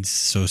handmaids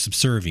so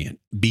subservient.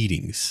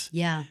 Beatings.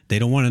 Yeah. They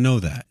don't want to know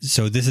that.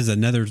 So this is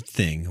another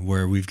thing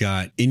where we've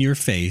got in your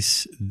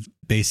face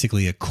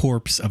basically a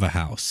corpse of a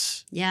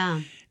house.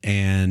 Yeah.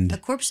 And a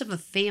corpse of a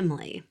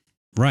family.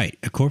 Right.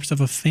 A corpse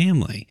of a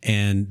family.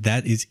 And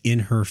that is in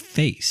her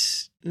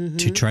face.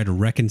 to try to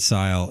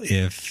reconcile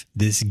if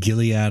this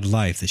Gilead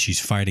life that she's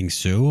fighting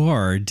so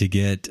hard to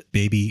get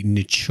baby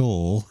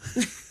Nicole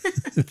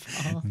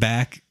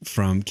back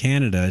from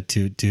Canada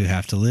to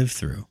have to live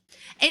through.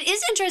 It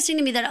is interesting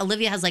to me that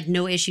Olivia has like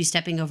no issue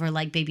stepping over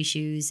like baby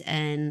shoes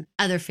and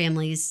other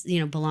families, you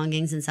know,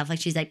 belongings and stuff.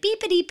 Like she's like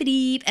beep a deep a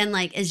deep and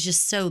like is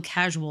just so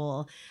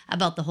casual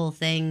about the whole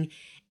thing.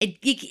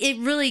 It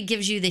really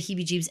gives you the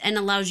heebie-jeebies and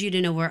allows you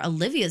to know where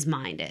Olivia's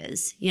mind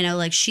is. You know,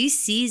 like she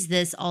sees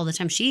this all the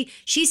time.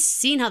 She's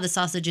seen how the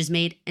sausage is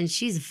made and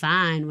she's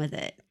fine with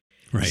it.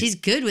 Right. She's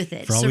good with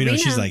it. For all we know,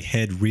 she's like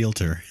head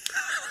realtor.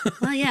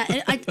 Well, yeah.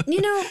 I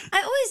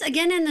always,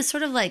 again, in the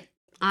sort of like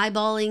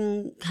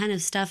eyeballing kind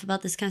of stuff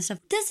about this kind of stuff,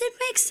 does it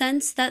make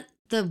sense that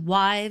the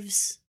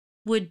wives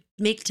would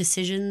make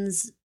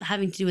decisions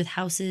having to do with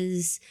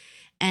houses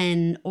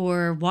and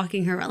or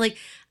walking her around? Like,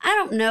 I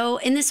don't know.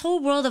 In this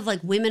whole world of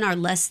like women are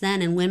less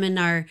than and women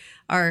are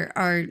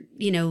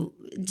you know,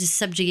 just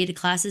subjugated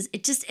classes,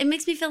 it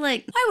makes me feel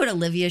like, why would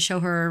Olivia show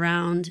her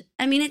around?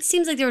 I mean, it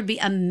seems like there would be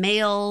a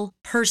male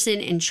person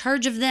in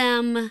charge of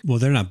them. Well,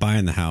 they're not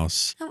buying the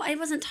house. No, I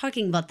wasn't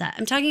talking about that.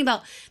 I'm talking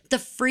about the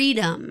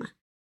freedom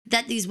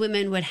that these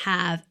women would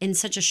have in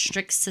such a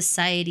strict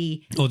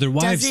society. Oh, their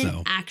wives, doesn't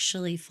though.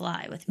 Actually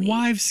fly with me.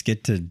 Wives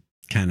get to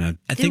kind of,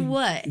 I think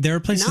what? There are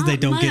places Not they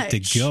don't much. get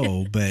to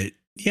go, but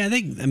yeah,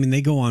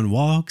 they go on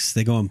walks.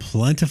 They go on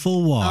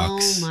plentiful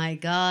walks. Oh my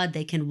God,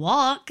 they can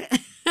walk.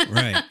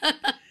 Right.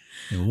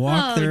 They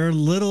walk their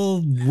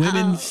little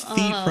women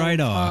feet right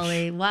off.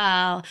 Polly,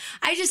 wow.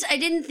 I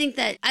didn't think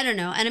that, I don't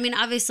know. And I mean,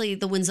 obviously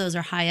the Winslows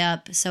are high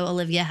up. So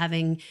Olivia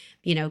having,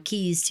 you know,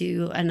 keys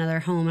to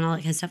another home and all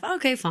that kind of stuff.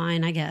 Okay,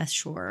 fine, I guess.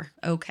 Sure.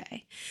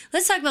 Okay.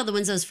 Let's talk about the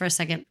Winslows for a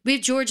second. We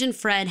have George and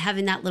Fred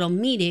having that little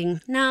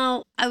meeting.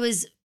 Now, I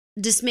was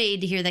dismayed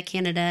to hear that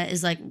Canada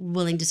is like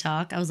willing to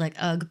talk. I was like,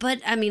 ugh.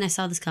 But I mean, I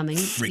saw this coming.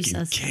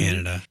 Freaking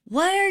Canada.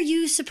 Why are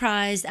you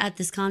surprised at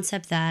this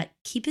concept that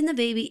keeping the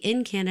baby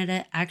in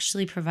Canada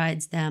actually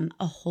provides them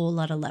a whole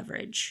lot of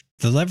leverage?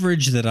 The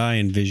leverage that I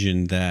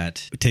envision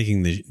that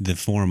taking the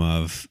form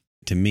of,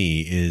 to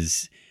me,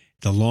 is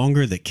the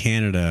longer that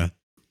Canada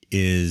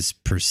is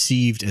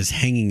perceived as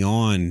hanging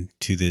on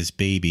to this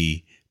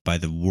baby by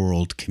the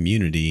world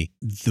community,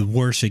 the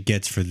worse it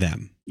gets for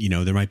them. You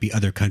know, there might be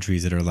other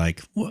countries that are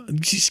like, well,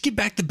 just get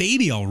back the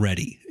baby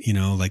already. You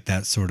know, like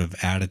that sort of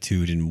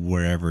attitude in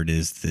wherever it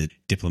is that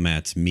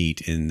diplomats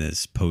meet in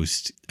this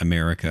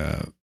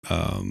post-America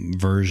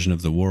version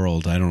of the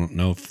world. I don't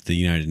know if the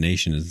United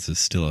Nations is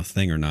still a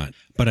thing or not,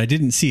 but I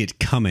didn't see it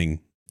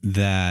coming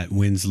that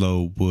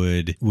Winslow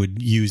would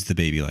use the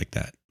baby like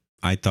that.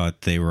 I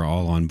thought they were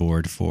all on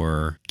board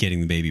for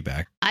getting the baby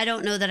back. I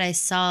don't know that I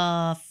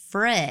saw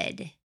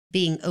Fred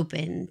being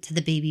open to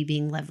the baby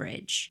being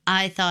leverage.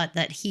 I thought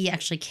that he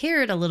actually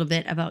cared a little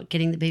bit about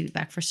getting the baby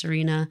back for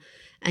Serena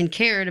and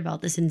cared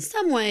about this in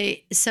some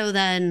way. So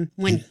then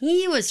when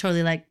he was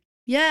totally like,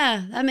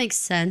 yeah, that makes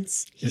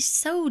sense. He's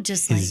so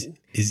just like...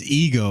 His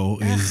ego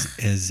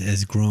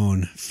has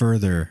grown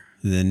further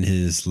than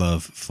his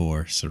love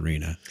for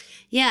Serena.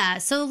 Yeah,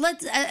 so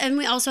and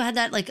we also had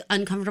that like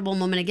uncomfortable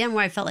moment again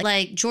where I felt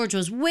like George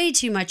was way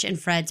too much in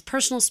Fred's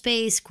personal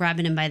space,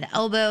 grabbing him by the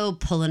elbow,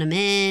 pulling him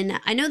in.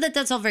 I know that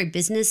that's all very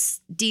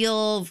business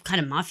deal, kind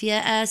of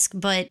mafia-esque,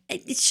 but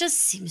it just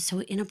seems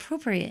so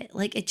inappropriate.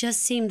 Like it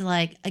just seemed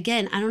like,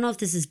 again, I don't know if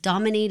this is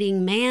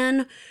dominating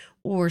man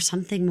or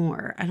something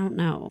more. I don't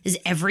know. Is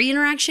every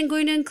interaction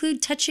going to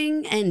include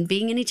touching and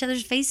being in each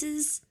other's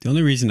faces? The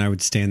only reason I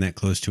would stand that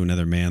close to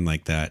another man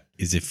like that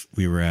is if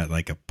we were at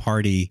like a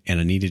party and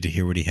I needed to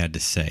hear what he had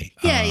to say.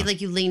 Yeah, like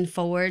you lean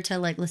forward to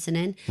like listen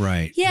in.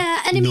 Right.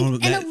 Yeah, and I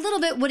mean, and a little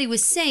bit what he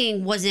was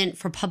saying wasn't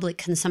for public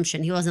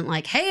consumption. He wasn't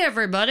like, "Hey,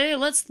 everybody,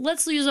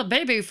 let's use a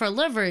baby for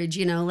leverage,"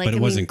 you know. Like, but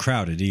it wasn't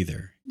crowded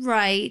either.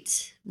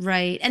 Right.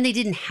 And they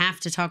didn't have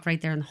to talk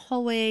right there in the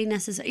hallway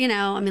necessarily, you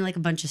know, I mean, like a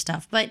bunch of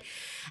stuff. But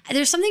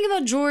there's something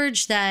about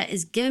George that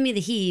is giving me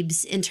the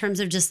heebs in terms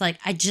of just like,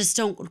 I just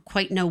don't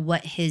quite know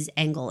what his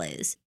angle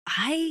is.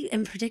 I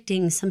am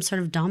predicting some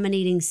sort of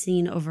dominating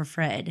scene over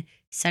Fred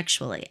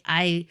sexually.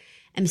 I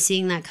am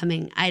seeing that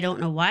coming. I don't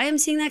know why I'm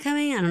seeing that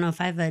coming. I don't know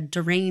if I have a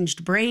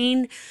deranged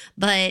brain,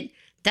 but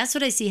that's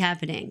what I see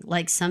happening.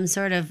 Like some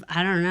sort of,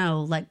 I don't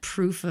know, like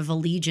proof of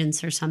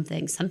allegiance or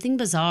something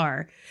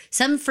bizarre,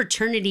 some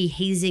fraternity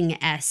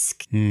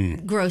hazing-esque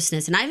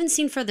grossness. And I haven't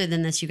seen further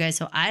than this, you guys,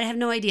 so I have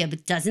no idea.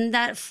 But doesn't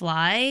that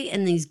fly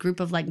in these group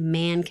of like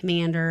man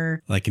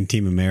commander? Like in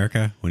Team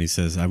America when he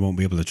says, I won't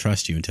be able to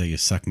trust you until you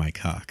suck my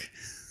cock.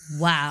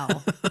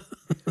 Wow.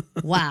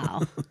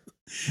 Wow.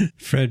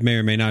 Fred may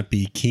or may not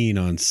be keen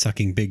on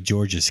sucking Big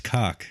George's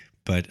cock,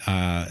 but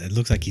it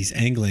looks like he's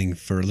angling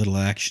for a little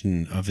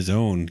action of his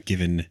own,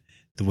 given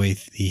the way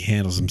he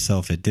handles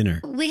himself at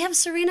dinner. We have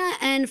Serena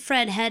and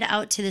Fred head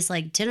out to this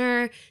like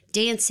dinner,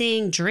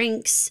 dancing,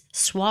 drinks,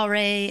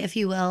 soiree, if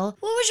you will.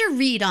 What was your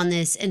read on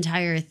this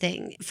entire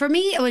thing? For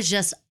me, it was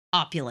just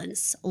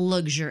opulence,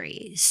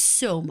 luxury,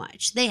 so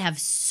much. They have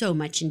so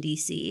much in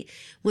DC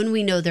when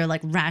we know they're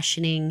like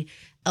rationing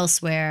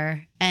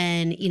elsewhere.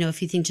 And, you know,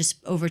 if you think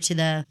just over to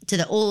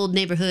the old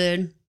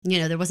neighborhood, you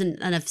know, there wasn't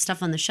enough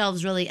stuff on the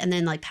shelves really. And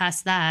then like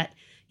past that,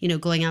 you know,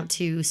 going out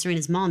to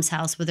Serena's mom's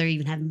house where they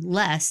even had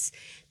less,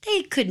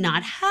 they could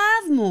not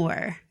have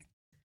more.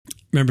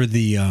 Remember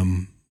the,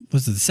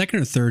 was it the second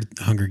or third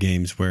Hunger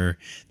Games where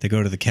they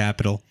go to the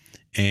Capitol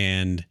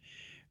and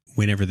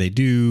whenever they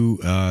do,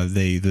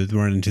 they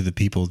run into the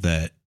people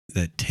that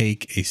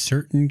take a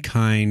certain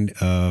kind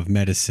of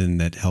medicine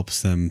that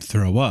helps them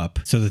throw up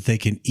so that they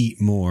can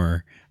eat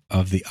more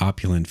of the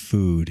opulent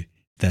food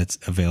that's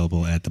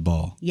available at the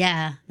ball.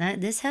 Yeah,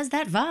 this has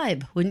that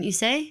vibe, wouldn't you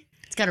say?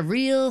 It's got a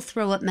real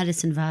throw up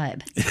medicine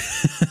vibe.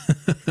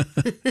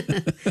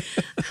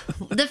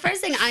 The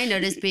first thing I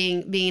noticed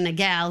being a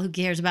gal who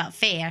cares about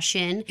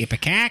fashion.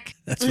 Ipecac?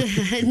 That's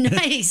what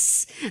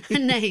Nice.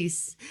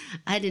 Nice.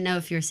 I didn't know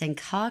if you were saying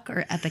cock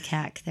or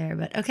epicac there,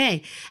 but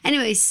okay.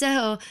 Anyway,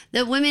 so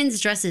the women's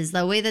dresses,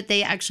 the way that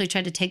they actually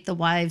tried to take the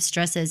wives'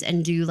 dresses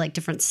and do like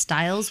different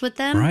styles with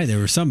them. Right. There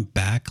were some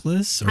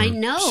backless or I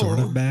know. sort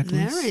of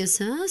backless. Very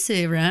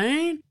saucy,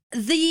 right?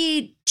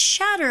 The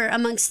chatter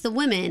amongst the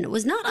women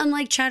was not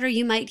unlike chatter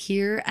you might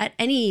hear at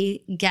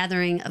any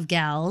gathering of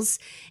gals,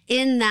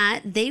 in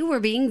that they were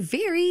being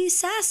very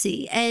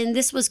sassy. And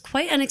this was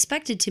quite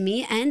unexpected to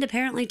me and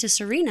apparently to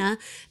Serena,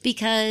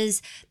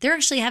 because they're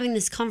actually having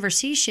this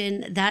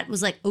conversation that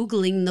was like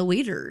ogling the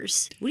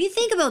waiters. What do you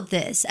think about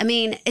this? I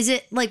mean, is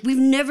it like we've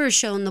never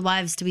shown the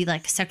wives to be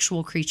like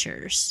sexual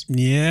creatures?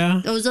 Yeah.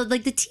 Those are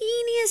like the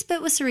teeniest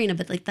bit with Serena,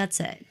 but like that's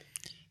it.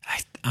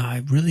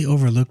 I really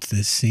overlooked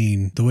this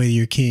scene, the way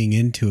you're keying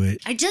into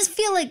it. I just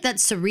feel like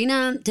that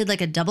Serena did like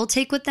a double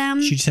take with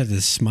them. She just had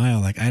this smile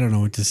like, I don't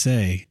know what to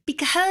say.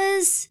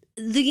 Because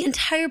the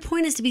entire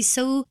point is to be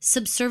so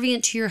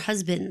subservient to your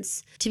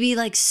husbands, to be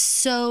like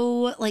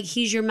so like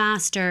he's your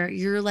master,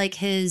 you're like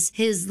his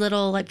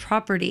little like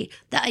property.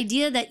 The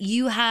idea that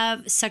you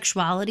have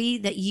sexuality,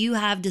 that you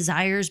have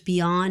desires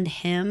beyond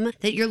him,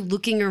 that you're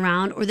looking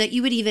around, or that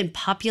you would even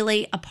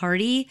populate a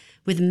party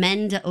with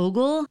men to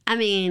ogle. I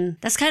mean,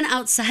 that's kind of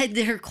outside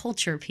their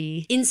culture,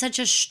 P, in such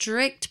a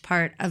strict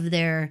part of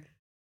their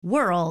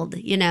world,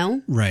 you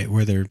know? Right,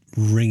 where they're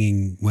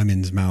wringing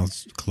women's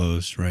mouths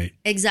closed, right?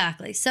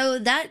 Exactly. So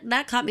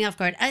that caught me off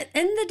guard. And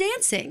the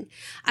dancing.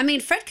 I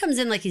mean, Fred comes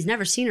in like he's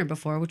never seen her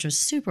before, which was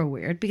super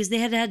weird because they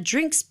had had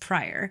drinks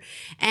prior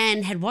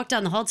and had walked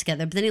down the hall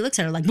together. But then he looks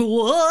at her like,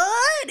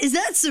 what? Is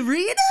that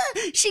Serena?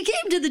 She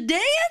came to the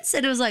dance?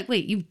 And it was like,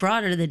 wait, you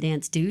brought her to the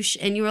dance, douche.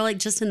 And you were like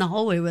just in the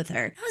hallway with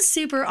her. That was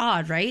super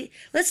odd, right?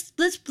 Let's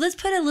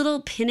put a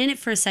little pin in it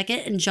for a second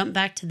and jump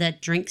back to the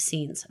drink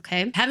scenes,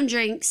 okay? Having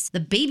drinks, the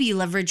baby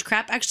leverage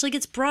crap actually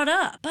gets brought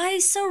up by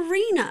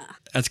Serena.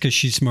 That's because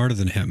she's smarter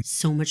than him.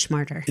 So much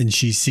smarter. And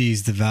she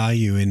sees the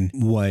value in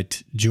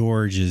what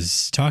George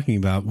is talking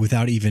about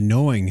without even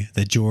knowing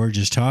that George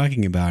is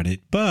talking about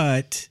it.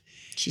 But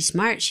she's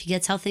smart. She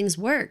gets how things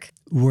work.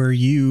 Were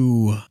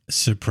you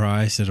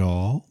surprised at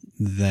all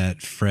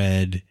that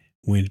Fred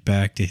went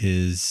back to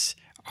his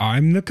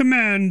I'm the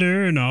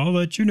commander and I'll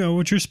let you know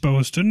what you're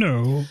supposed to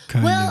know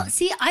Well,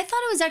 see, I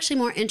thought it was actually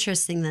more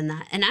interesting than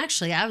that. And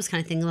actually, I was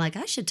kind of thinking like,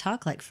 I should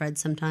talk like Fred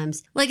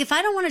sometimes. Like if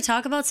I don't want to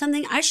talk about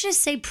something, I should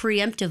just say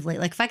preemptively.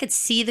 Like if I could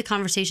see the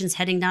conversations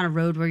heading down a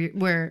road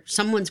where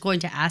someone's going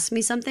to ask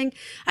me something,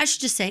 I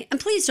should just say, and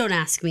please don't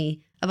ask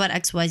me about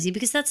XYZ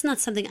because that's not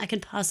something I can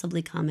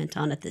possibly comment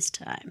on at this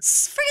time.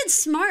 It's friggin'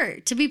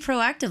 smart to be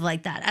proactive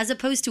like that, as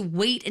opposed to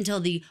wait until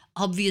the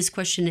obvious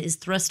question is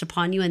thrust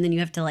upon you and then you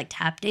have to like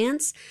tap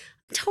dance.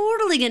 I'm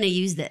totally gonna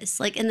use this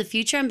like in the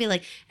future and be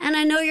like, and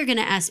I know you're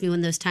gonna ask me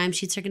when those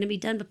timesheets are gonna be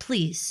done, but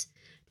please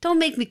don't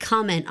make me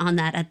comment on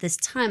that at this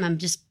time. I'm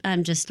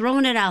just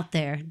throwing it out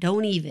there.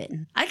 Don't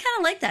even. I kind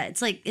of like that.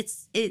 It's like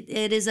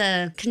it is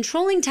a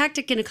controlling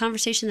tactic in a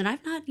conversation that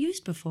I've not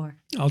used before.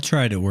 I'll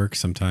try it at work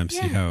sometime.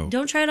 Yeah, see how.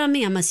 Don't try it on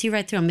me. I'm gonna see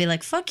right through. I'm gonna be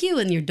like, fuck you,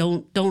 and you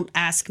don't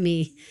ask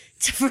me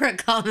for a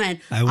comment.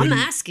 I'm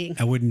asking.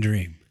 I wouldn't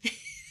dream.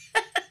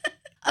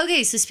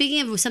 Okay, so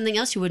speaking of something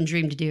else you wouldn't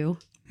dream to do,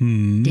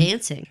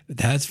 dancing.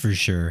 That's for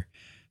sure.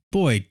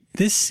 Boy,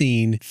 this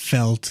scene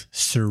felt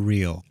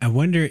surreal. I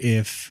wonder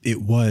if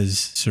it was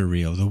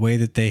surreal. The way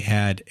that they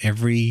had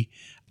every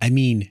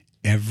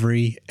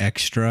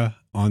extra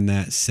on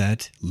that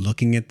set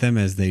looking at them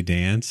as they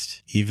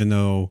danced, even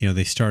though,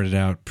 they started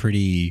out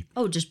pretty...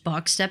 Oh, just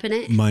box stepping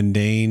it?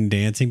 Mundane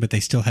dancing, but they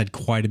still had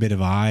quite a bit of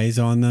eyes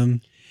on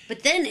them.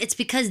 But then it's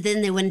because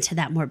then they went into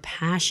that more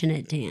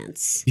passionate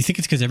dance. You think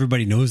it's because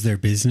everybody knows their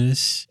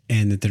business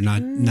and that they're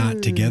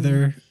not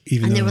together?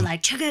 And they were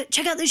like, check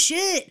out this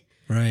shit.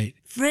 Right.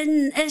 Fred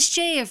and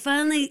SJ are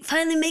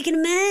finally making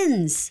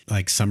amends.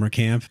 Like summer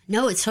camp?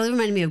 No, it's totally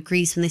reminded me of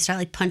Grease when they start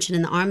like punching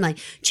in the arm, like,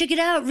 check it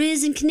out,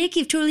 Riz and Kaneki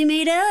have totally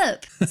made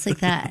up. It's like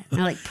that. And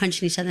they're like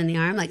punching each other in the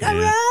arm, like, all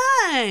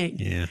right.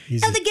 Yeah.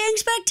 Now the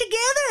gang's back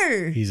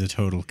together. He's a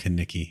total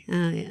Kaneki.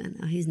 Oh, yeah.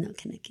 No, he's no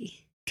Kaneki.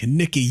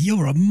 Kanicki,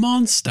 you're a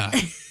monster.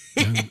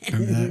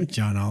 Remember that?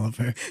 John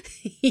Oliver.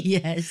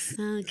 Yes.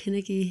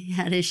 Kanicki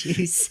had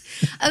issues.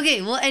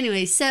 Okay, well,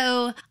 anyway,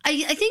 so I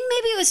think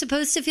maybe it was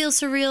supposed to feel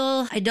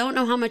surreal. I don't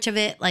know how much of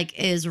it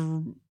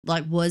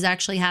was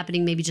actually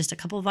happening. Maybe just a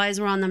couple of eyes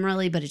were on them,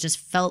 really, but it just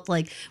felt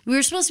like we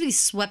were supposed to be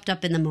swept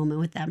up in the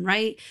moment with them,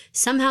 right?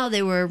 Somehow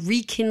they were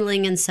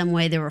rekindling in some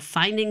way. They were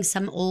finding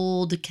some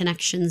old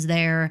connections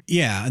there.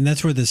 Yeah, and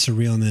that's where the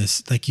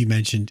surrealness, like you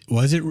mentioned,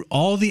 was it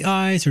all the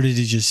eyes or did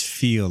it just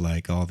feel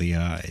like all the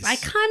eyes? I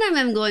kind of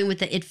am going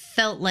with it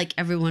felt like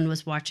everyone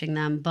was watching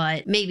them,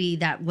 but maybe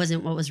that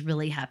wasn't what was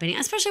really happening,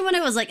 especially when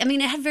it was like, I mean,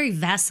 it had very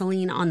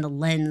Vaseline on the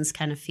lens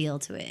kind of feel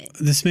to it.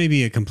 This may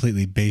be a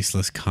completely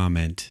baseless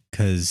comment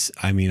because,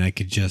 I mean, I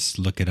could just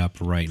look it up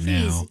right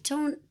now.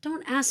 Don't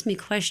ask me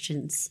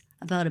questions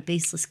about a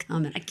baseless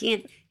comment. I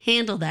can't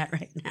handle that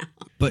right now.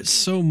 But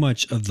so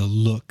much of the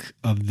look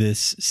of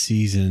this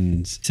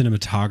season's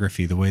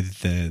cinematography, the way that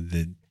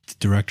the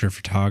director of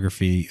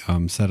photography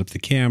set up the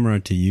camera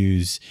to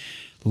use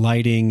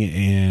lighting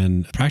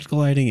and practical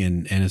lighting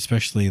and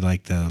especially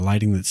like the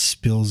lighting that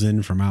spills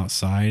in from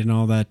outside and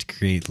all that to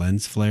create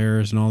lens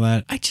flares and all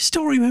that. I just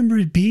don't remember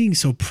it being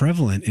so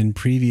prevalent in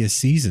previous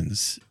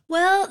seasons.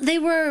 Well, they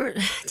were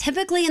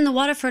typically in the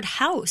Waterford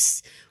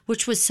house,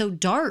 which was so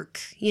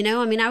dark, you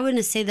know? I mean, I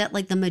wouldn't say that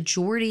like the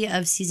majority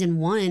of season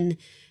 1,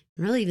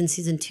 really even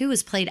season 2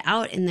 was played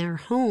out in their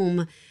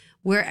home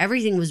where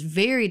everything was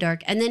very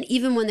dark. And then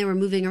even when they were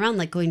moving around,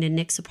 like going to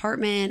Nick's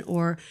apartment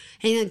or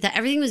anything like that,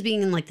 everything was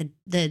being in like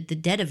the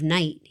dead of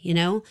night, you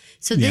know?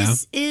 So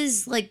this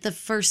is like the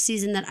first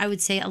season that I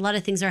would say a lot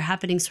of things are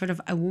happening sort of,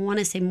 I want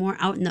to say more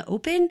out in the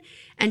open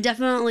and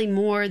definitely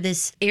more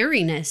this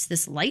airiness,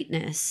 this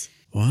lightness.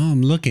 Well,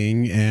 I'm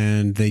looking,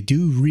 and they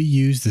do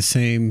reuse the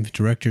same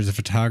directors of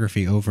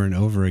photography over and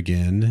over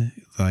again.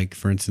 Like,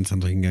 for instance, I'm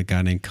looking at a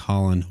guy named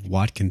Colin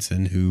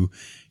Watkinson, who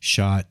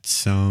shot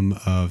some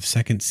of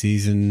second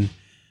season,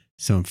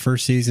 some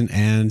first season,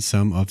 and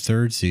some of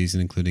third season,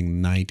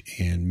 including Night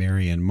and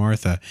Mary and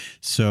Martha.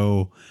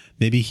 So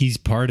maybe he's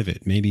part of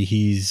it. Maybe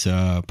he's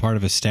part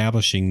of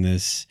establishing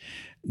this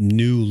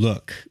new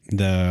look,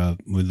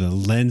 with the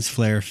lens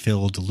flare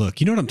filled look.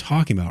 You know what I'm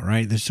talking about,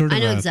 right? There's sort of I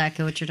know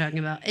exactly what you're talking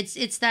about.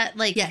 It's that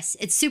like, yes,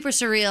 it's super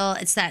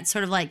surreal. It's that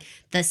sort of like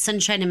the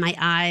sunshine in my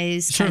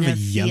eyes sort kind of a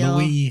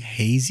yellowy,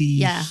 hazy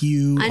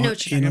hue I know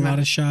what you're in a talking lot about.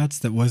 of shots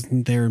that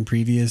wasn't there in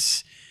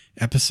previous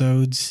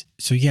episodes.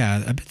 So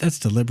yeah, I bet that's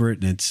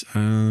deliberate, and it's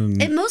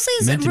it mostly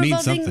is meant to mean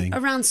revolving something.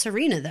 around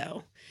Serena,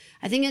 though.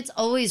 I think it's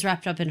always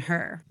wrapped up in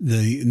her.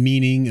 The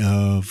meaning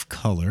of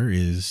color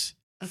is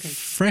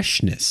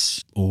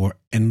freshness or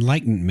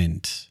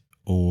enlightenment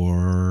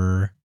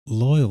or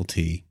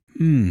loyalty.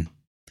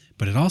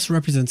 But it also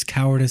represents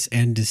cowardice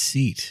and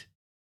deceit.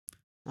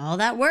 All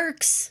that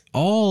works.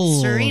 All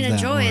Serena that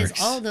Joy works.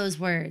 is all those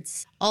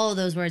words. All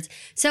those words.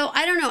 So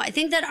I don't know. I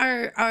think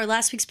that our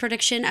last week's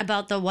prediction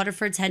about the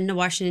Waterfords heading to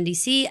Washington,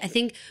 D.C., I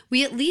think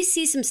we at least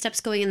see some steps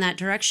going in that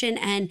direction.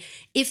 And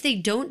if they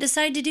don't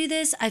decide to do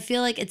this, I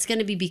feel like it's going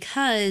to be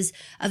because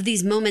of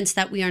these moments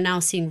that we are now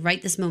seeing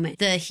right this moment.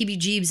 The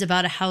heebie-jeebs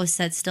about a house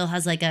that still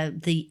has like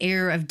the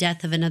air of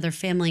death of another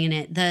family in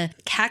it. The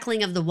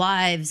cackling of the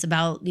wives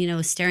about, you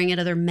know, staring at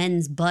other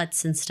men's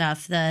butts and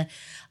stuff.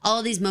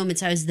 All these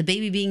moments as the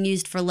baby being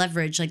used for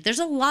leverage. Like there's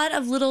a lot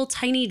of little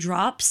tiny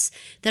drops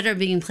that are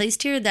being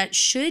placed here that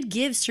should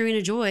give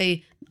Serena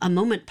Joy a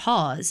moment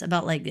pause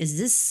about like, is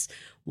this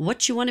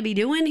what you want to be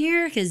doing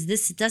here? Because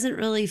this doesn't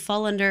really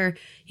fall under,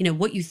 you know,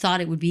 what you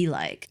thought it would be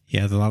like.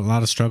 Yeah, there's a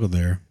lot of struggle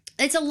there.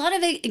 It's a lot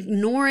of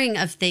ignoring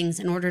of things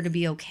in order to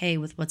be okay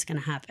with what's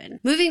going to happen.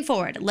 Moving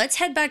forward, let's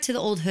head back to the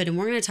old hood and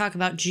we're going to talk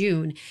about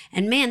June.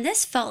 And man,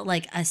 this felt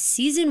like a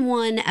season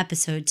 1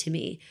 episode to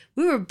me.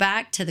 We were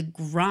back to the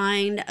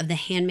grind of the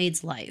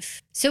handmaid's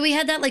life. So we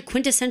had that like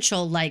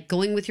quintessential, like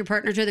going with your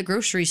partner to the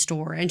grocery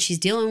store and she's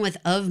dealing with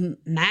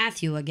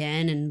Matthew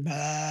again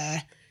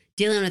and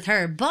dealing with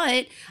her.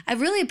 But I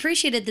really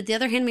appreciated that the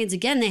other handmaids,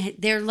 again,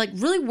 they're like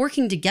really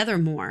working together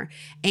more.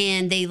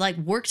 And they like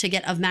work to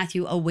get of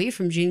Matthew away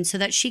from June so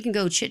that she can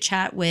go chit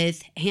chat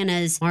with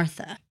Hannah's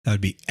Martha. That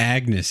would be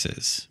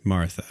Agnes's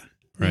Martha,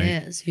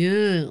 right? Yes.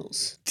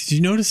 Did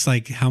you notice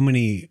like how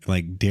many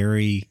like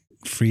dairy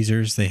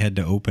freezers they had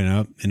to open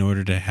up in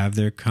order to have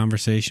their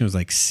conversation? It was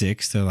like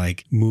 6. They're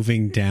like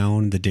moving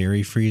down the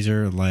dairy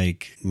freezer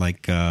like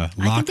lockers. I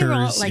think they were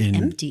all like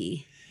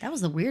empty. That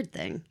was the weird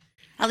thing.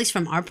 At least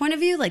from our point of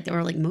view, like they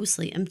were like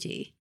mostly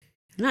empty.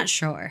 I'm not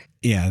sure.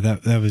 Yeah,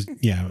 that was,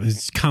 it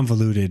was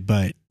convoluted,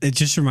 but it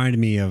just reminded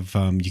me of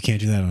you can't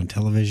do that on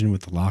television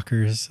with the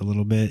lockers a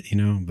little bit, you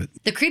know. But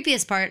the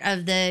creepiest part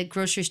of the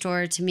grocery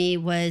store to me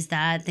was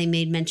that they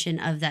made mention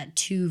of that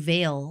 2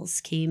 veils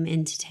came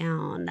into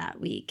town that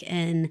week.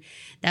 And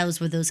that was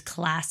with those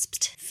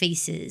clasped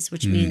faces,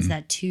 which means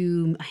that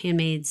 2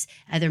 handmaids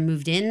either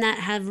moved in that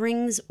have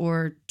rings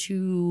or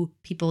 2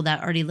 people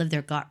that already live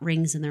there got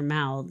rings in their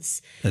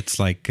mouths. that's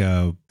like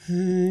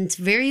It's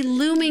very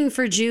looming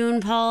for June,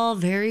 Paul.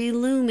 Very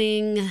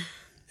looming.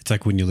 It's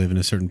like when you live in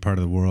a certain part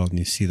of the world and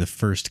you see the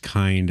first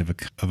kind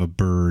of a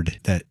bird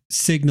that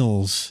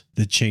signals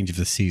the change of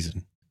the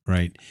season,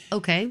 right?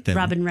 Okay. That-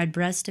 Robin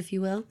Redbreast, if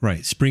you will.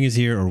 Right. Spring is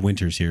here or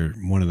winter's here.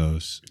 One of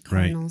those,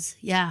 right? Cardinals.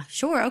 Yeah,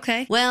 sure.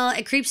 Okay. Well,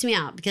 it creeps me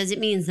out because it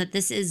means that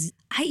this is,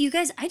 you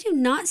guys, I do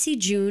not see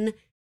June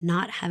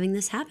not having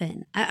this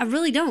happen. I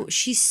really don't.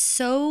 She's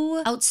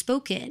so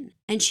outspoken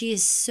and she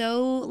is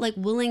so like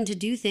willing to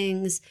do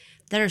things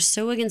that are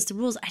so against the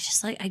rules.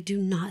 I do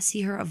not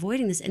see her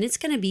avoiding this. And it's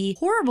going to be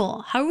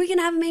horrible. How are we going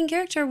to have a main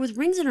character with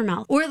rings in her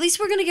mouth? Or at least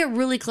we're going to get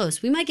really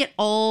close. We might get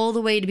all the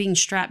way to being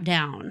strapped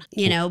down,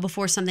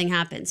 before something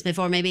happens,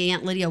 before maybe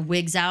Aunt Lydia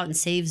wigs out and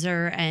saves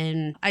her.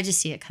 And I just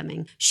see it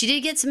coming. She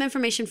did get some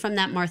information from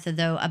that Martha,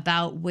 though,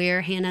 about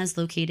where Hannah is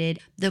located,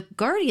 the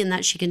guardian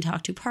that she can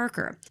talk to,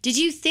 Parker. Did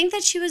you think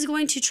that she was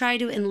going to try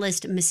to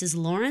enlist Mrs.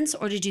 Lawrence,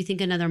 or did you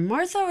think another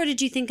Martha, or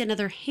did you think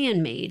another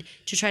handmaid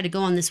to try to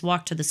go on this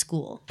walk to the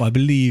school? Well,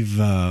 I believe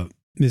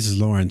Mrs.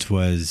 Lawrence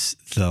was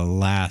the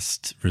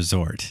last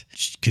resort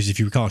because if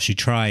you recall, she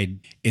tried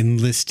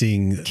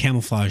enlisting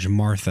camouflage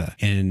Martha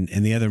and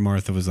the other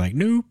Martha was like,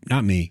 nope,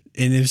 not me.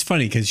 And it was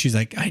funny because she's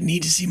like, I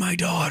need to see my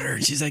daughter.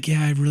 And she's like,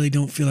 yeah, I really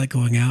don't feel like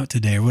going out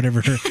today or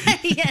whatever.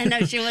 Yeah,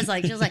 no, she was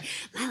like,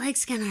 my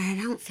leg's gonna hurt.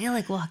 I don't feel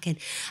like walking.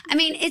 I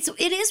mean, it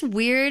is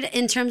weird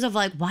in terms of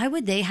like, why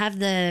would they have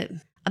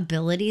the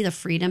ability, the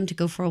freedom to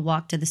go for a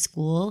walk to the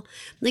school?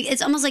 Like,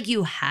 it's almost like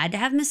you had to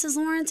have Mrs.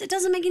 Lawrence. It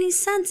doesn't make any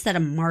sense that a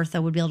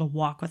Martha would be able to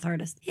walk with her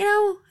to,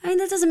 I mean,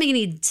 that doesn't make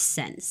any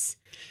sense.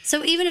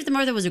 So even if the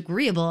Martha was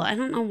agreeable, I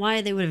don't know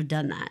why they would have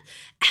done that.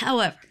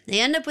 However,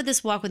 they end up with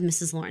this walk with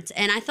Mrs. Lawrence,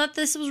 and I thought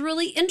this was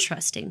really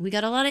interesting. We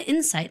got a lot of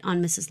insight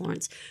on Mrs.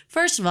 Lawrence.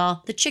 First of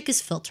all, the chick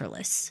is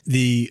filterless.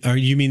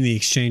 You mean the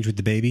exchange with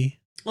the baby?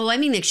 Oh, I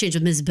mean the exchange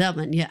with Mrs.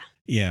 Bellman, yeah.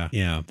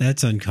 Yeah.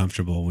 That's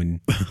uncomfortable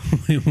when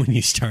when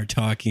you start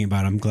talking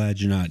about I'm glad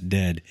you're not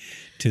dead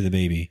to the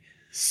baby.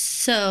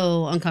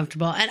 So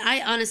uncomfortable. And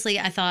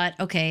I thought,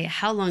 okay,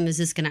 how long is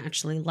this going to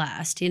actually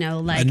last?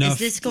 Like, enough, is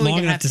this going long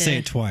to enough have to say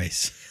it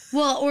twice?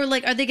 Well, or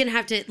like, are they going to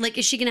have to, like,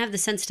 is she going to have the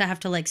sense to have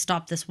to like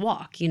stop this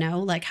walk?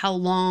 Like, how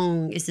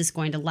long is this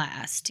going to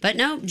last? But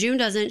no, June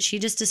doesn't. She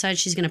just decides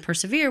she's going to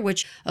persevere,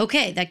 which,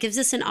 okay, that gives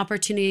us an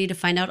opportunity to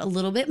find out a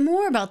little bit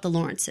more about the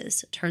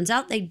Lawrences. Turns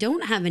out they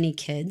don't have any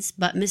kids,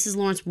 but Mrs.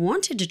 Lawrence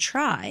wanted to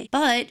try,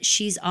 but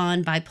she's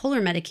on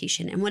bipolar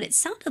medication. And what it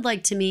sounded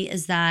like to me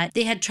is that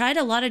they had tried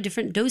a lot of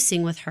different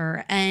dosing with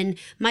her. And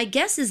my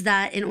guess is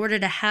that in order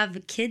to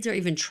have kids or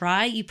even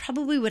try, you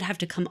probably would have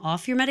to come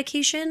off your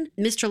medication.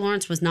 Mr.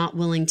 Lawrence was not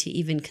willing to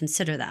even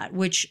consider that,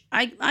 which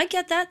I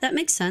get that. That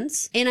makes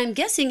sense. And I'm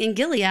guessing in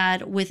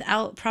Gilead,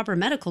 without proper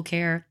medical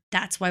care,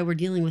 that's why we're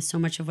dealing with so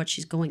much of what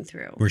she's going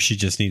through. Where she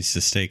just needs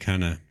to stay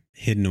kind of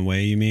hidden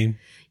away, you mean?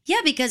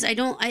 Yeah, because I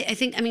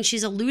think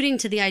she's alluding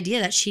to the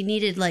idea that she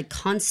needed like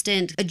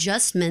constant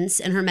adjustments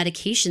in her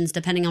medications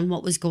depending on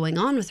what was going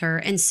on with her.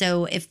 And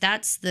so if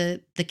that's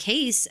the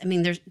case, I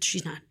mean,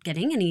 she's not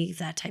getting any of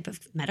that type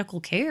of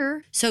medical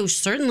care. So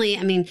certainly,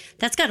 I mean,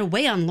 that's got to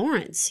weigh on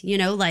Lawrence,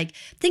 like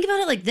think about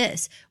it like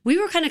this. We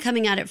were kind of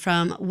coming at it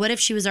from what if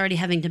she was already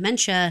having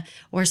dementia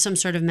or some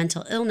sort of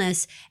mental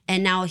illness,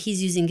 and now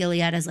he's using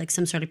Gilead as like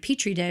some sort of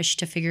petri dish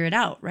to figure it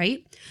out,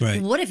 right?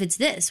 Right. What if it's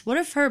this? What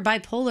if her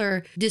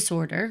bipolar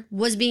disorder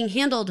was being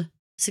handled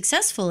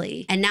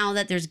successfully, and now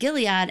that there's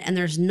Gilead and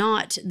there's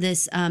not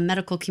this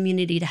medical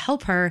community to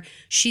help her,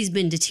 she's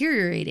been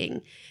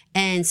deteriorating?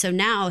 And so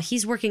now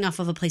he's working off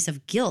of a place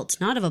of guilt,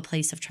 not of a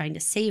place of trying to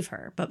save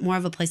her, but more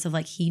of a place of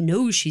like, he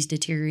knows she's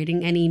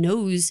deteriorating and he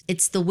knows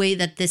it's the way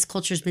that this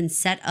culture's been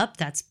set up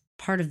that's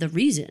part of the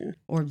reason,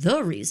 or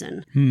the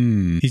reason.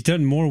 He's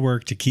done more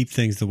work to keep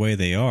things the way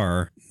they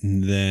are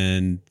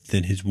than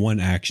his one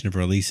action of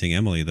releasing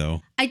Emily,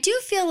 though. I do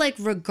feel like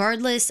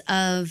regardless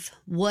of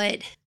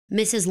what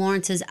Mrs.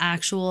 Lawrence's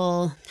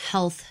actual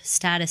health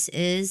status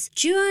is,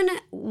 June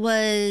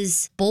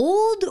was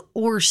bold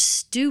or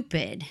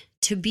stupid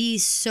to be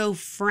so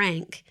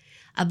frank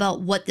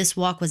about what this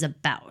walk was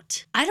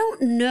about. I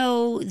don't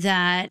know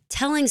that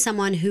telling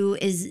someone who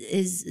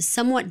is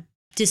somewhat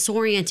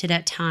disoriented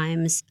at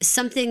times,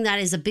 something that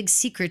is a big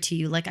secret to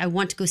you, like I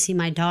want to go see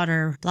my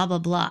daughter, blah, blah,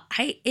 blah.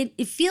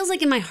 It feels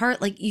like in my heart,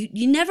 like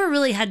you never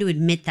really had to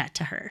admit that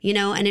to her,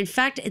 and in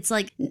fact, it's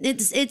like,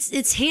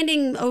 it's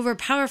handing over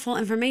powerful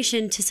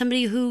information to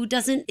somebody who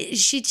doesn't,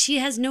 she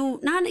has no,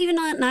 not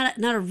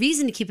a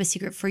reason to keep a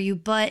secret for you,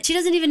 but she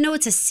doesn't even know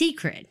it's a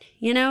secret,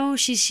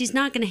 she's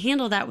not going to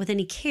handle that with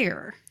any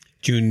care.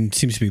 June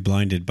seems to be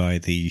blinded by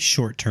the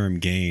short-term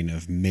gain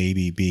of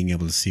maybe being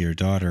able to see her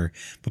daughter.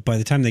 But by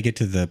the time they get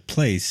to the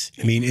place,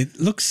 I mean,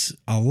 it looks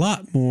a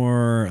lot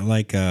more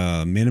like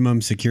a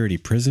minimum security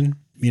prison,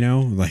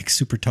 like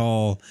super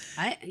tall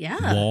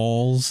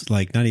walls,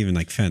 like not even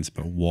like fence,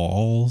 but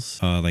walls,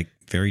 like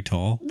very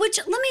tall. Which,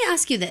 let me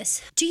ask you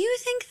this. Do you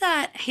think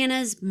that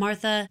Hannah's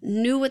Martha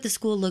knew what the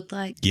school looked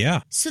like?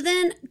 Yeah. So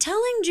then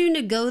telling June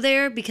to go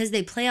there because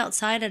they play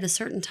outside at a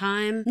certain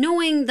time,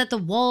 knowing that the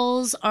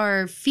walls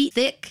are feet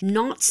thick,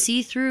 not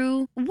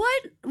see-through,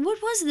 what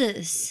was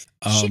this?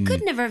 She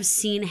could never have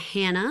seen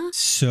Hannah.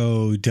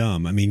 So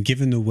dumb. I mean,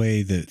 given the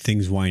way that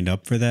things wind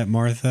up for that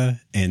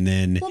Martha, and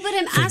then Well, but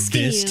I'm for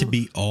asking this you to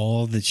be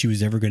all that she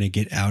was ever going to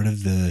get out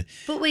of the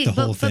But wait, the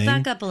whole but thing.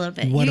 back up a little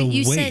bit. What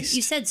you a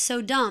waste. said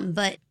so dumb,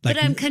 but Like-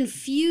 I'm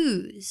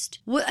confused.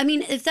 What, I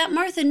mean, if that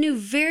Martha knew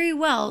very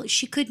well,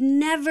 she could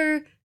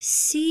never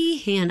see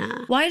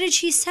Hannah. Why did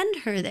she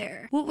send her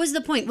there? What was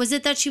the point? Was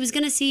it that she was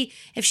going to see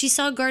if she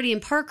saw Guardian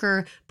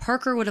Parker,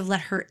 Parker would have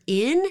let her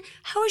in?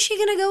 How is she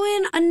going to go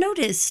in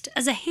unnoticed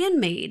as a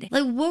handmaid?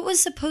 Like, what was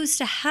supposed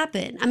to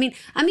happen? I mean,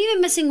 I'm even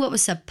missing what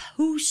was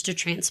supposed to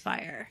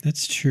transpire.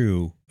 That's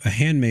true. A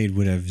handmaid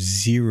would have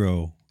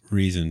zero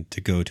reason to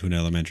go to an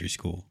elementary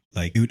school.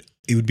 Like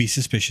it would be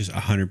suspicious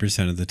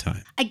 100% of the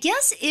time. I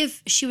guess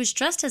if she was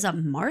dressed as a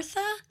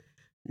Martha,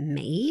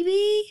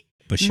 maybe.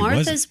 But she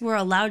Marthas wasn't. were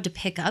allowed to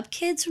pick up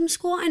kids from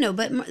school. I know,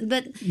 but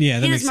Yeah,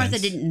 that Hannah's makes Martha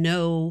sense. didn't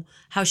know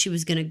how she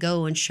was going to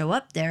go and show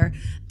up there.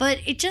 But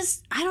it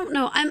just, I don't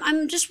know.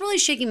 I'm just really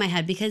shaking my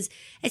head because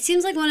it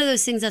seems like one of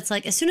those things that's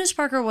like, as soon as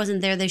Parker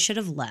wasn't there, they should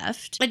have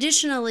left.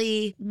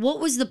 Additionally,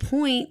 what was the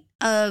point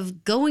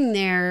of going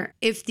there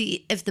if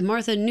the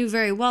Martha knew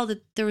very well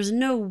that there was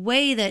no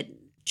way that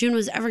June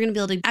was ever going to be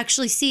able to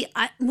actually see.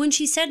 When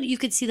she said you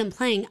could see them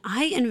playing,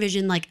 I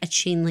envisioned like a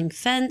chain link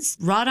fence,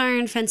 wrought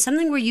iron fence,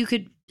 something where you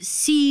could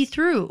see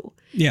through.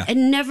 Yeah. It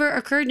never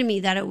occurred to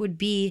me that it would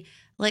be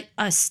like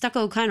a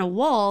stucco kind of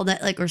wall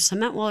that like, or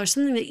cement wall or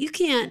something that you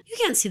can't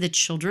see the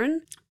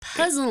children.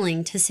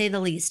 Puzzling to say the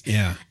least.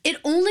 Yeah. It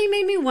only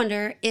made me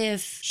wonder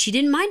if she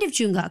didn't mind if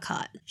June got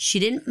caught. She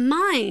didn't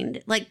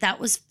mind. Like, that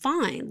was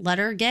fine. Let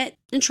her get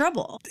in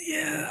trouble.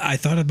 Yeah, I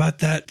thought about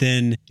that.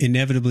 Then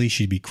inevitably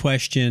she'd be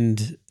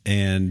questioned,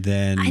 and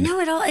then I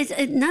know it all.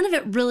 None of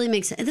it really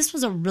makes sense. This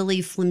was a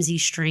really flimsy,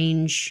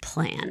 strange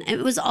plan. It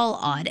was all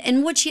odd.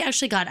 And what she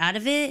actually got out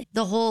of it,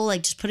 the whole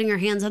like just putting her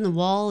hands on the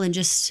wall and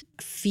just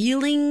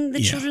feeling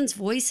the Yeah. children's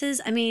voices.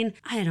 I mean,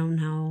 I don't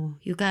know,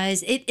 you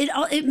guys.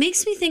 It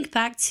makes me think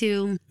back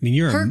to I mean,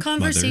 you're her a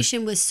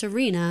conversation with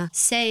Serena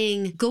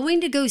saying going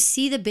to go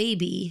see the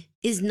baby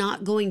is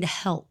not going to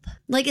help.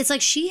 Like, it's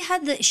like she has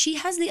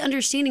the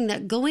understanding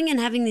that going and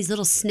having these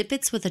little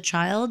snippets with a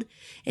child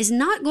is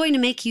not going to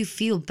make you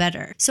feel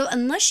better. So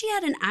unless she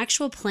had an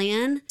actual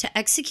plan to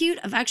execute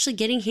of actually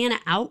getting Hannah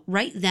out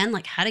right then,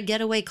 like had a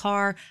getaway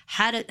car,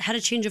 had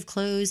a change of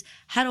clothes,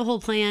 had a whole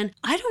plan,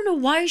 I don't know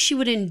why she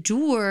would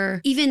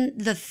endure even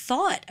the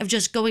thought of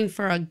just going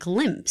for a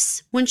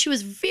glimpse when she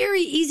was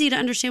very easy to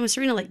understand with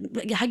Serena. Like,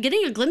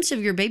 getting a glimpse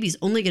of your baby is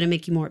only going to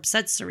make you more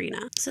upset,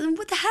 Serena. So then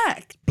what the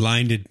heck?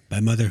 blinded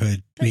by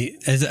motherhood. I mean,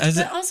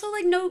 But also,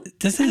 like, no.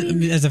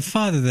 as a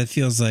father, that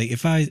feels like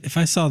if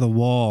I saw the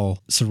wall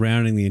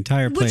surrounding the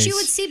entire place, Which you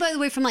would see, by the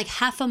way, from like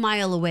half a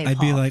mile away. I'd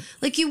be Paul.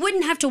 like- you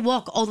wouldn't have to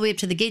walk all the way up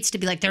to the gates to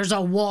be like, there's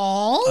a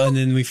wall. and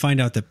then we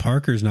find out that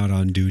Parker's not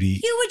on duty.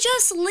 You would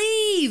just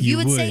leave. You You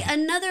would say would.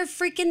 another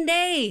freaking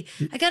day.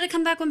 I got to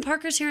come back when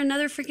Parker's here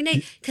another freaking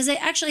day because they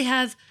actually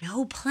have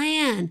no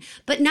plan.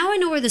 But now I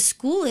know where the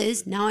school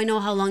is. Now I know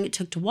how long it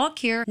took to walk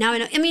here. Now I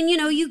know. I mean,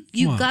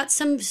 you Wow. got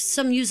some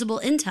usable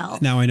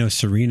intel. Now I know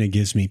Serena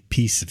gives me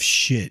piece of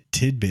shit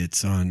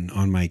tidbits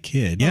on my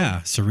kid.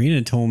 Yeah,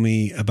 Serena told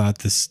me about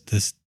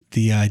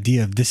the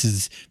idea of this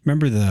is,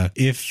 remember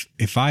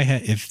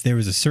if there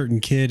was a certain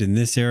kid in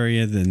this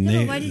area, then Yeah, they.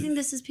 but why do you think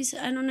this is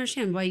I don't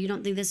understand why you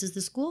don't think this is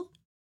the school.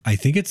 I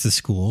think it's the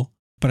school,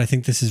 but I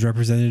think this is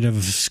representative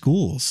of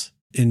schools.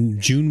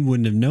 And June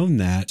wouldn't have known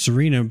that.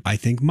 Serena, I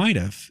think, might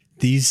have.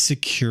 These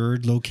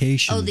secured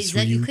locations. Oh, these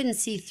where that you couldn't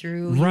see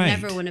through. Right. You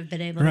never would have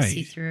been able to Right.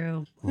 see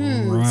through. So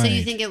Right.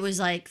 you think it was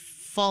like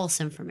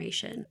false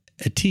information?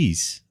 a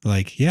tease.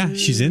 Like, yeah,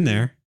 she's in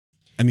there.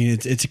 I mean,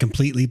 it's a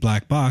completely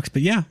black box,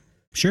 but yeah,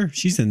 sure,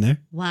 she's in there.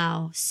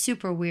 Wow,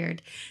 super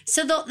weird.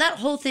 So that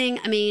whole thing,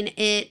 I mean,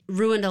 it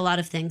ruined a lot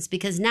of things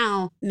because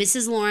now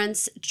Mrs.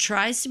 Lawrence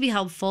tries to be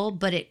helpful,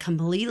 but it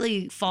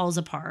completely falls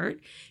apart.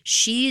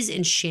 She's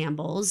in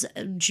shambles.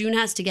 June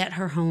has to get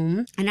her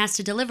home and has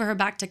to deliver her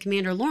back to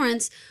Commander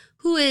Lawrence,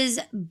 who is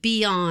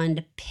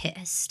beyond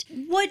pissed.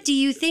 What do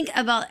you think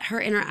about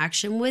her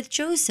interaction with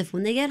Joseph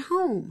when they get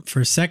home? For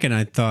a second,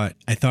 I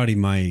thought he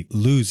might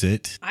lose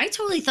it. I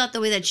totally thought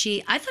the way that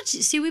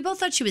we both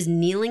thought she was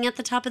kneeling at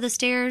the top of the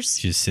stairs.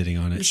 She's sitting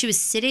on it. She was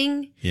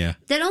sitting. Yeah.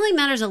 That only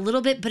matters a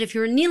little bit, but if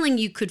you were kneeling,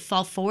 you could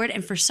fall forward.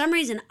 And for some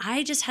reason,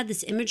 I just had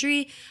this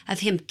imagery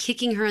of him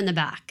kicking her in the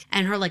back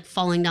and her like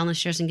falling down the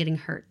stairs and getting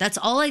hurt. That's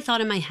all I thought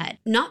in my head.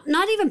 Not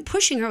even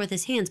pushing her with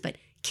his hands, but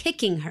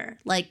kicking her.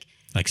 Like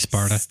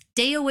Sparta.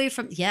 Stay away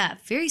from,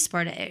 very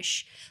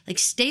Sparta-ish. Like,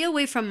 stay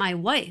away from my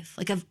wife.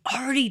 Like, I've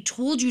already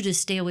told you to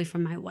stay away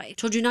from my wife.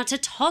 Told you not to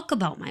talk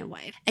about my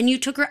wife. And you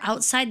took her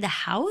outside the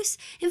house?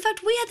 In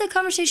fact, we had the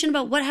conversation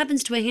about what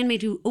happens to a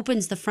handmaid who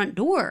opens the front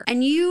door.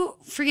 And you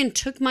friggin'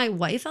 took my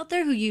wife out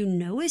there who you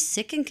know is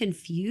sick and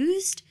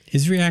confused?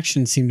 His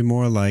reaction seemed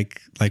more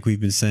like we've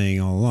been saying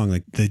all along,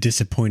 like the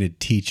disappointed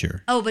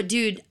teacher. Oh, but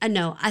dude,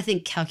 no, I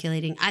think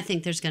calculating. I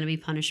think there's going to be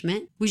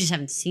punishment. We just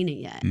haven't seen it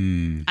yet.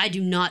 I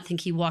do not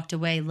think he walked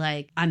away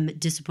like, I'm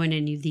disappointed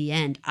in you, the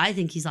end. I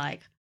think he's like,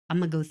 I'm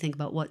going to go think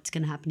about what's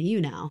going to happen to you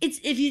now.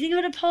 If you think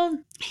about it, Paul,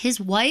 his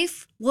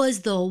wife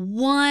was the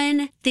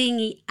one thing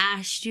he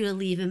asked you to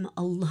leave him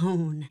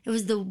alone. It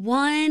was the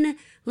one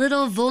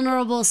little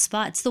vulnerable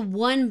spot. It's the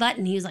one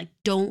button. He was like,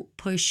 don't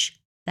push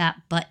that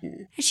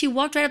button. And she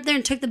walked right up there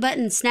and took the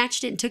button,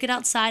 snatched it and took it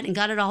outside and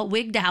got it all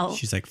wigged out.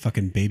 She's like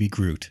fucking baby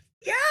Groot.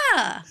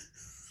 Yeah.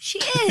 She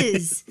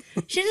is.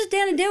 She just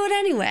didn't do it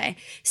anyway.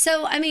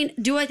 So, I mean,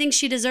 do I think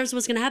she deserves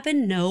what's going to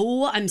happen?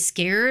 No, I'm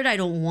scared. I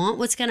don't want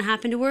what's going to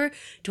happen to her.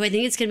 Do I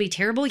think it's going to be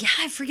terrible? Yeah,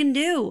 I freaking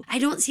do. I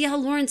don't see how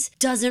Lawrence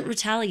doesn't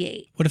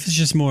retaliate. What if it's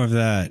just more of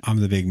that, I'm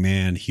the big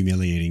man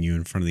humiliating you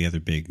in front of the other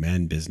big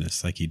men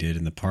business like he did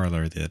in the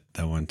parlor that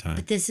one time?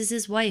 But this is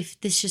his wife.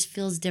 This just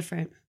feels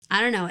different. I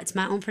don't know. It's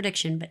my own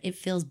prediction, but it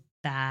feels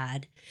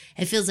bad.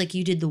 It feels like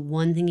you did the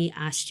one thing he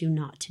asked you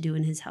not to do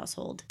in his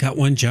household. Got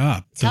one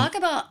job. Talk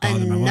about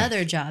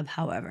another job,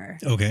 however.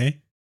 Okay.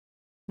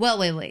 Well,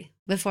 wait.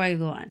 Before I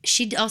go on.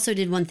 She also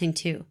did one thing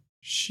too.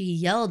 She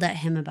yelled at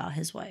him about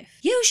his wife.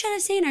 You should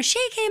have seen her.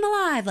 She came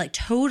alive. Like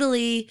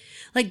totally,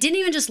 like didn't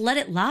even just let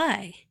it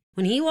lie.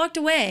 When he walked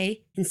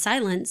away in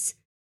silence,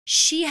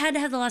 she had to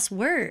have the last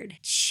word.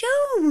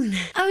 Joan.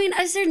 I mean,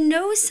 is there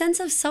no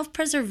sense of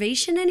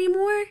self-preservation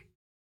anymore?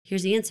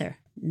 Here's the answer.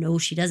 No,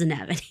 she doesn't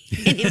have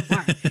any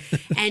anymore.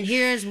 And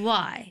here's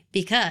why.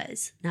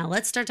 Because now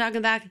let's start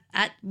talking back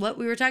at what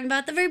we were talking about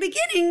at the very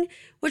beginning,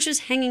 which was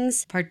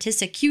hangings,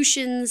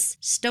 persecutions,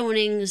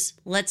 stonings.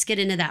 Let's get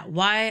into that.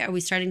 Why are we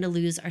starting to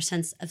lose our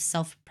sense of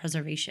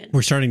self-preservation?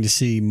 We're starting to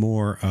see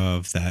more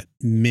of that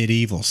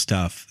medieval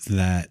stuff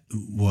that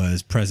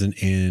was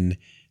present in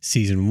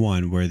season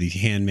 1, where the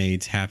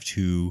handmaids have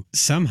to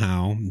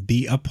somehow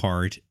be a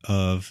part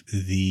of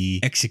the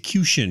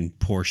execution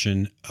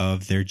portion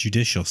of their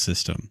judicial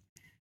system.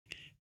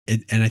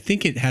 And I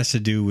think it has to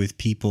do with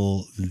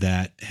people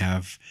that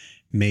have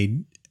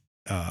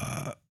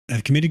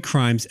committed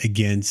crimes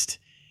against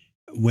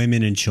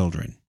women and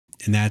children.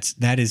 And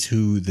that is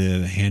who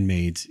the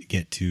handmaids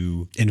get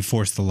to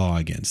enforce the law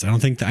against. I don't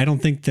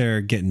think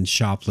they're getting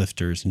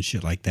shoplifters and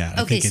shit like that.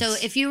 Okay, so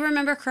if you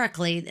remember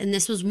correctly, and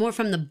this was more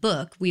from the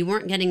book, we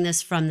weren't getting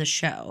this from the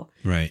show.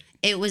 Right.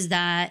 It was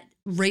that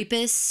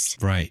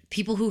rapists, right,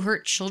 people who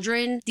hurt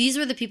children, these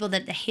were the people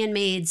that the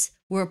handmaids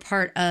were a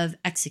part of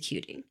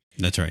executing.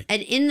 That's right.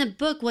 And in the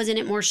book, wasn't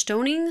it more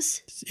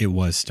stonings? It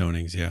was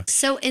stonings, yeah.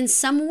 So in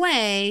some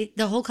way,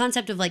 the whole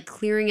concept of like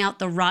clearing out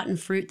the rotten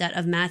fruit that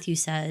of Matthew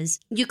says,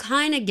 you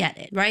kind of get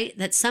it, right?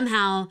 That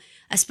somehow,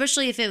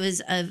 especially if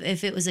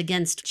it was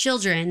against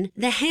children,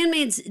 the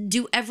handmaids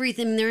do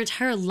everything. Their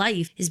entire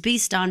life is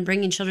based on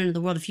bringing children into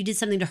the world. If you did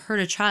something to hurt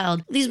a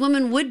child, these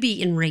women would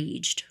be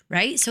enraged,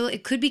 right? So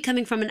it could be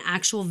coming from an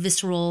actual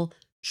visceral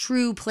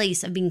true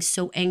place of being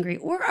so angry,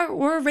 or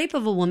a rape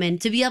of a woman,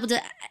 to be able to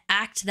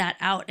act that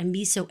out and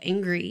be so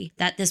angry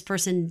that this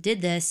person did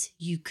this.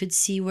 You could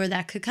see where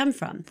that could come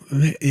from.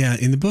 Yeah,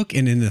 in the book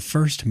and in the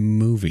first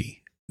movie,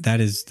 that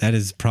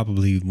is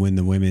probably when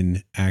the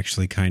women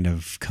actually kind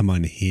of come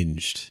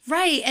unhinged.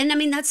 Right. And I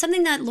mean, that's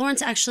something that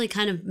Lawrence actually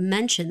kind of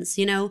mentions,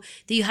 you know,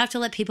 that you have to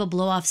let people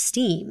blow off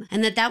steam.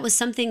 And that was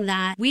something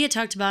that we had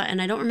talked about. And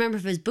I don't remember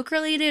if it was book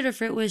related or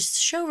if it was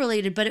show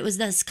related, but it was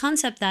this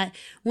concept that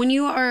when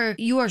you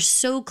are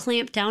so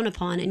clamped down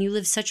upon and you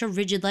live such a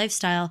rigid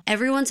lifestyle,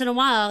 every once in a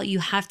while, you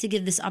have to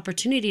give this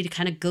opportunity to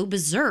kind of go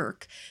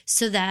berserk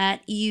so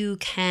that you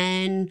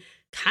can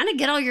kind of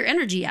get all your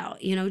energy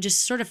out, you know,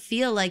 just sort of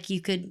feel like you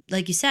could,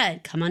 like you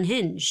said, come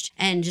unhinged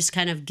and just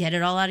kind of get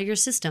it all out of your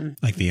system.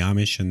 Like the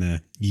Amish and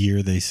the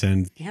year they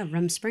send. Yeah,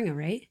 Rumspringa,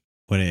 right?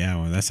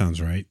 Yeah, well, that sounds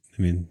right.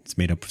 I mean, it's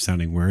made up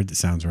sounding word that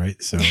sounds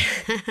right. So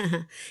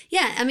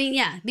yeah, I mean,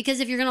 yeah,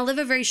 because if you're going to live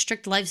a very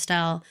strict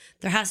lifestyle,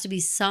 there has to be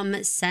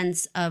some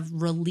sense of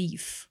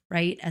relief,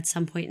 right? At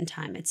some point in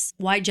time. It's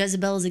why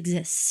Jezebels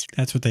exists.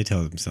 That's what they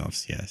tell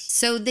themselves, yes.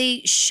 So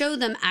they show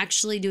them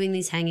actually doing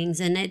these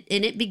hangings, and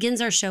it begins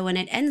our show and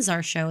it ends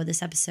our show,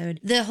 this episode.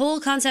 The whole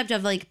concept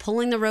of like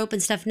pulling the rope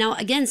and stuff. Now,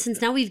 again,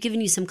 since now we've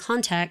given you some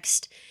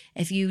context,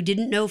 if you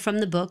didn't know from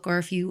the book, or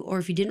if you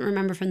didn't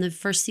remember from the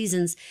first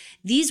seasons,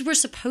 these were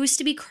supposed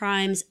to be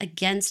crimes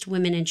against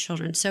women and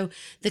children. So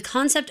the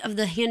concept of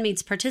the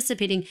handmaids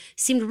participating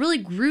seemed really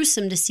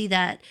gruesome to see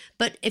that.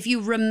 But if you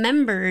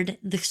remembered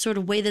the sort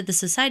of way that the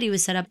society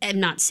was set up, I'm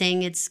not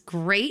saying it's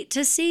great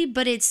to see,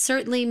 but it's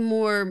certainly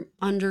more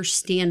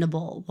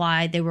understandable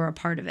why they were a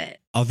part of it.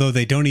 Although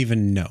they don't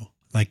even know.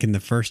 Like in the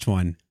first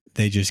one,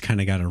 they just kind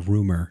of got a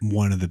rumor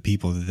one of the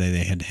people that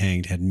they had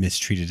hanged had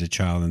mistreated a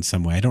child in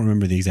some way. I don't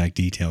remember the exact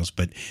details,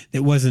 but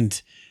it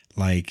wasn't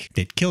like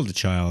they'd killed a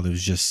child. It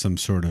was just some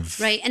sort of...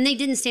 Right. And they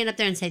didn't stand up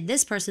there and say,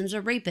 this person's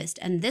a rapist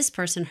and this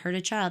person hurt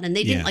a child. And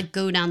they didn't like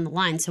go down the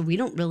line. So we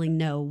don't really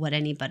know what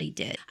anybody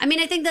did. I mean,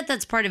 I think that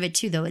that's part of it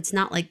too, though. It's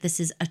not like this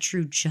is a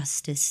true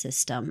justice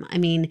system. I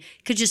mean,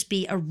 it could just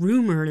be a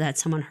rumor that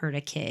someone hurt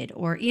a kid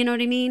or, you know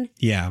what I mean?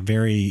 Yeah,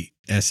 very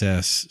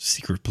SS,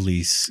 secret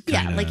police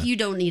kinda. Yeah, like you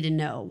don't need to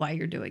know why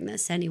you're doing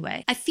this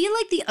anyway. I feel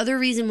like the other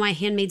reason why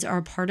handmaids are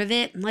a part of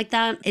it like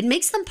that, it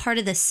makes them part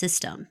of the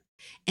system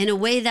in a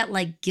way that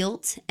like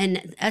guilt,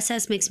 and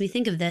SS makes me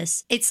think of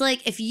this. It's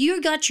like if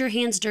you got your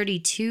hands dirty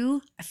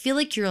too, I feel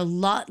like you're a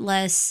lot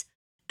less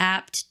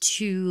apt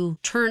to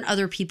turn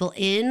other people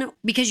in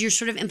because you're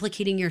sort of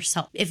implicating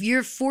yourself. If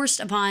you're forced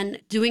upon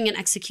doing an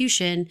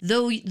execution,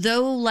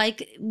 though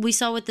like we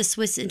saw with the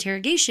Swiss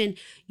interrogation,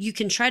 you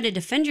can try to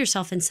defend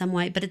yourself in some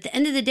way, but at the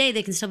end of the day,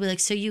 they can still be like,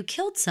 so you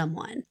killed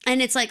someone.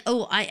 And it's like,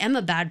 oh, I am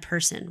a bad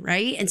person,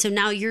 right? And so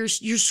now you're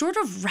sort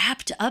of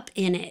wrapped up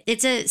in it.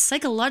 It's a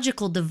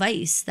psychological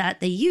device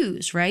that they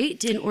use,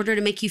 right? In order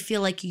to make you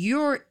feel like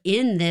you're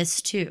in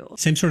this too.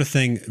 Same sort of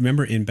thing.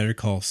 Remember in Better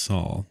Call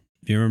Saul?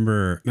 Do you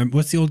remember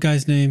what's the old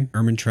guy's name?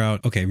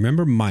 Ehrmantraut. Okay,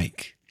 remember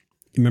Mike?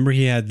 Remember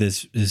he had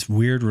this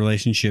weird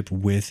relationship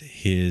with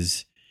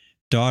his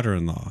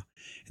daughter-in-law,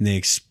 and they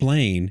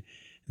explain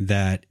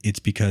that it's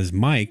because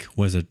Mike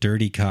was a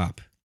dirty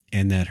cop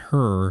and that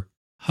her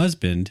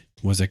husband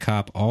was a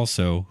cop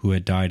also who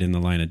had died in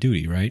the line of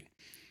duty, right?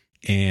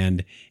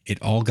 And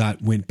it all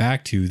went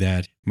back to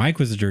that Mike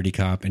was a dirty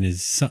cop and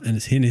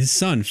his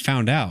son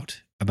found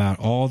out about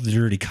all the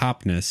dirty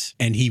copness,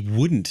 and he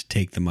wouldn't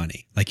take the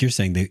money. Like you're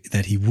saying,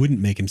 that he wouldn't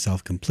make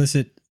himself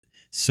complicit,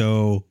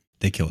 so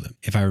they killed him,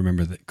 if I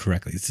remember that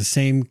correctly. It's the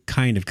same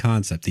kind of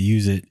concept. They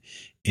use it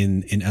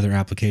in other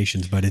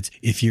applications, but it's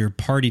if you're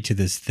party to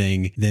this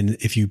thing, then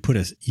if you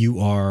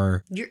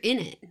you're in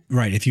it.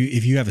 Right. If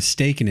you have a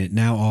stake in it,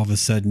 now all of a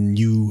sudden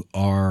you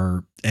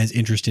are as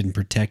interested in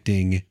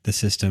protecting the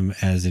system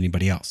as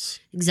anybody else.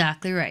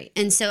 Exactly right.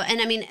 And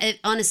I mean,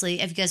 honestly,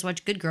 if you guys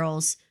watch Good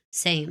Girls,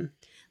 same.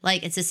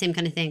 Like, it's the same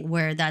kind of thing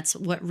where that's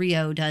what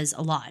Rio does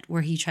a lot,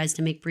 where he tries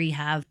to make Bree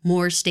have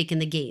more stake in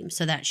the game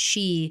so that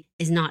she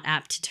is not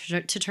apt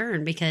to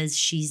turn because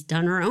she's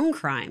done her own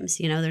crimes.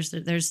 You know,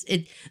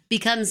 it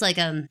becomes like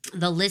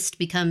the list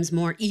becomes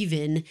more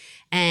even.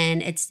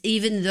 And it's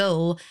even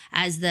though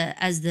as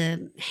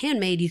the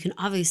handmaid, you can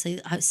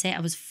obviously say I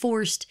was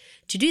forced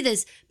to do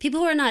this. People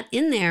who are not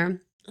in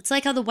there, it's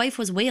like how the wife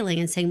was wailing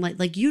and saying,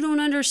 like, you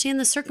don't understand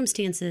the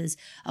circumstances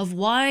of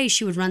why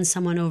she would run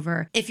someone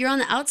over. If you're on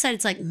the outside,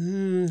 it's like,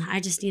 I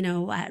just,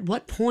 at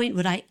what point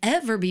would I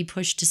ever be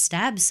pushed to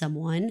stab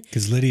someone?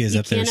 Because Lydia's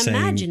up there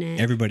saying it.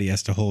 Everybody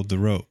has to hold the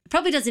rope.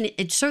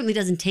 It certainly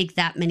doesn't take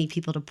that many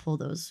people to pull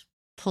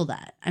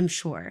that, I'm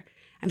sure.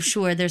 I'm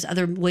sure there's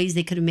other ways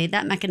they could have made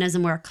that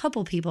mechanism where a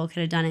couple people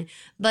could have done it.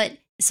 But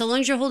so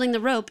long as you're holding the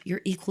rope,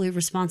 you're equally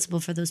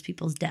responsible for those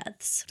people's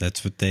deaths.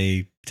 That's what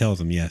they tell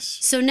them, yes.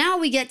 So now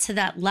we get to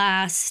that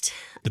last...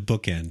 The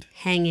bookend.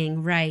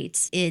 Hanging,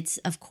 right. It's,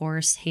 of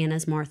course,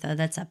 Hannah's Martha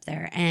that's up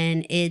there.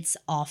 And it's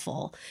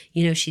awful.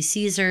 She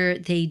sees her.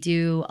 They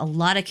do a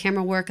lot of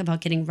camera work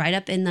about getting right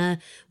up in the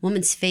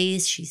woman's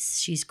face.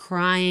 She's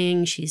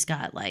crying. She's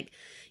got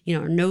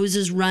her nose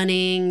is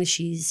running.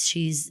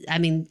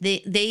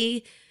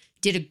 They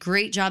did a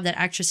great job. That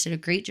actress did a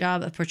great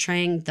job of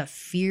portraying the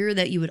fear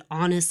that you would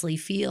honestly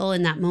feel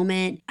in that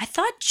moment. I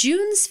thought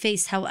June's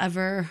face,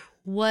 however,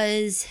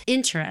 was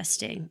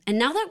interesting. And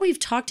now that we've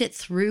talked it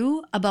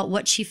through about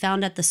what she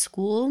found at the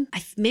school,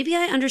 maybe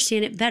I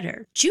understand it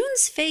better.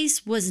 June's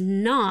face was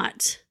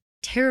not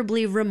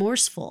terribly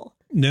remorseful.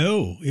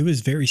 No, it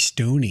was very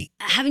stony.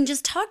 Having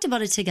just talked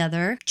about it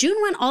together, June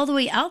went all the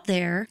way out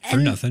there. For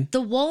nothing.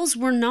 The walls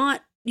were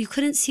not, you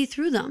couldn't see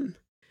through them.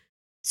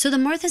 So the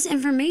Martha's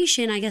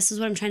information, I guess is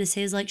what I'm trying to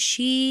say, is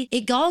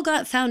it all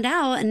got found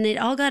out and it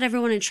all got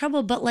everyone in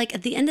trouble. But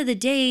at the end of the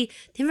day,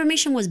 the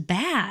information was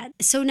bad.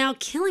 So now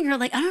killing her,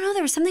 I don't know,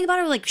 there was something about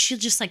her, she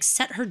just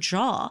set her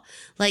jaw.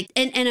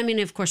 And I mean,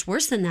 of course,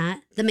 worse than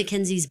that, the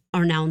Mackenzies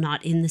are now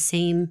not in the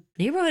same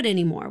neighborhood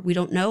anymore. We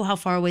don't know how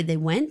far away they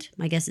went.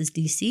 My guess is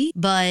DC,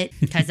 but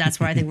because that's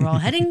where I think we're all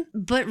heading.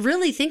 But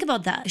really think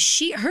about that.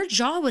 Her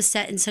jaw was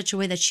set in such a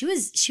way that she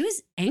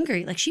was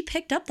angry. She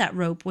picked up that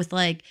rope with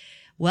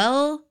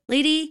well,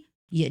 lady,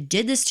 you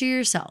did this to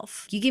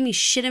yourself. You gave me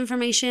shit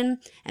information,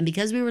 and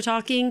because we were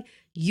talking,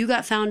 you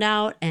got found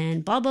out,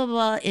 and blah, blah,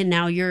 blah, and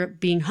now you're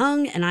being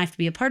hung, and I have to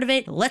be a part of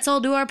it. Let's all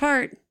do our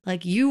part.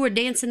 You were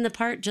dancing the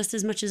part just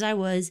as much as I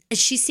was. And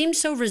she seemed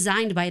so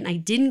resigned by it, and I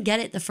didn't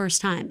get it the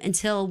first time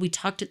until we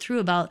talked it through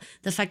about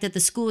the fact that the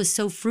school is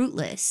so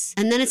fruitless.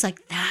 And then it's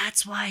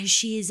that's why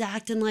she is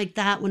acting like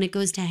that when it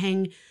goes to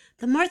hang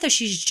The Martha,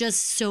 she's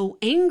just so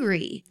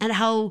angry at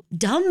how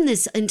dumb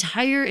this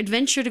entire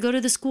adventure to go to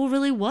the school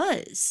really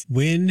was.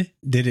 When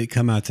did it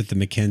come out that the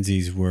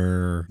Mackenzies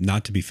were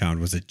not to be found?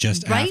 Was it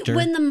just after?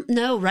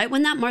 Right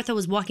when that Martha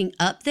was walking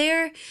up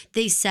there,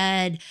 they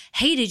said,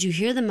 "Hey, did you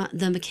hear the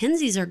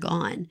Mackenzies are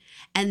gone?"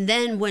 And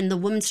then when the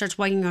woman starts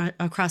walking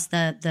across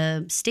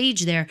the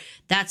stage there,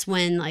 that's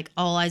when like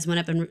all eyes went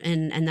up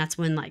and that's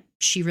when like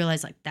she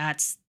realized like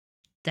that's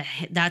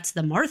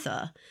the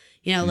Martha.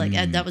 You know, like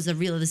that was the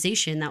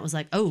realization that was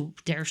like, oh,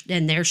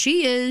 there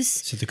she is.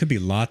 So there could be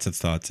lots of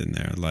thoughts in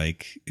there.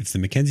 Like if the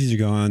Mackenzies are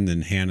gone,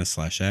 then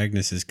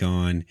Hannah/Agnes is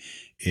gone.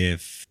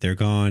 If they're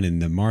gone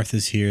and the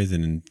Martha's here,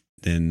 then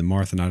the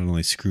Martha not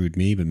only screwed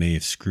me, but may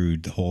have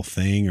screwed the whole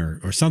thing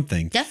or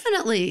something.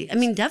 Definitely. I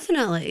mean,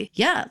 definitely.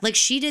 Yeah. Like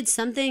she did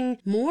something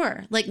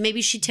more. Like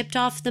maybe she tipped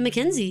off the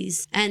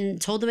Mackenzies and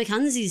told the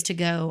Mackenzies to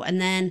go.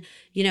 And then,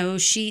 you know,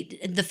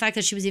 the fact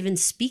that she was even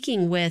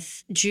speaking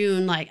with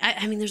June, like,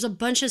 I mean, there's a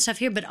bunch of stuff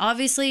here, but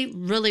obviously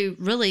really,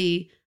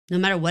 really, no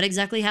matter what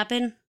exactly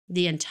happened,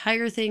 the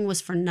entire thing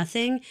was for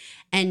nothing.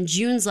 And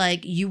June's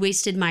like, you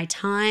wasted my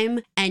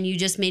time and you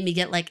just made me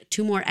get like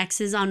 2 more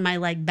X's on my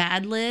like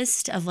bad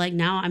list of like,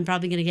 now I'm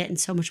probably going to get in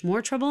so much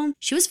more trouble.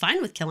 She was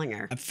fine with killing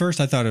her. At first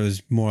I thought it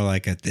was more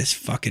like a this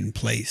fucking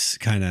place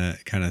kind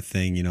of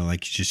thing, you know,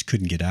 like you just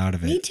couldn't get out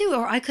of it. Me too.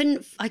 Or I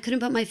couldn't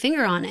put my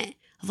finger on it.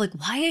 Of like,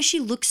 why does she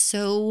look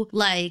so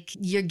like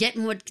you're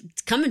getting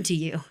what's coming to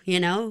you, you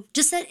know?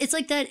 Just that it's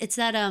like that. It's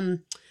that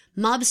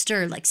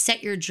mobster, like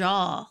set your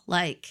jaw,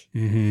 like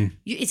you're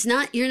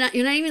not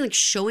even like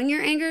showing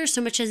your anger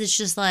so much as it's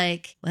just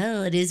like,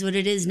 well, it is what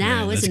it is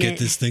now, let's isn't it? Let's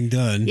get this thing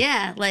done.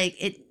 Yeah,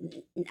 like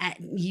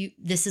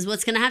this is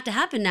what's gonna have to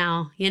happen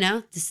now, you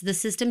know? This is the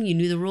system, you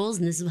knew the rules,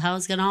 and this is how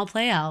it's gonna all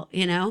play out,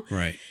 you know?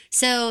 Right.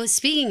 So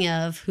speaking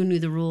of who knew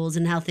the rules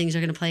and how things are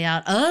gonna play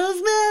out, of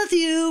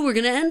Matthew, we're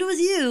gonna end with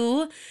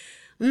you.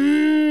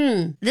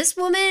 This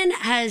woman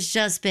has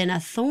just been a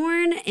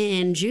thorn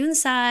in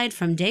June's side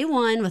from day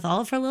one with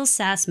all of her little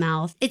sass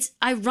mouth. It's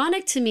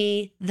ironic to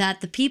me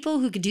that the people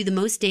who could do the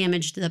most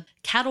damage, the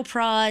cattle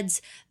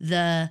prods,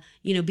 the,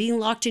 you know, being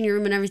locked in your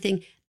room and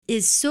everything,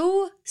 is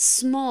so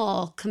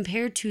small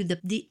compared to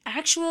the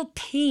actual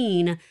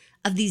pain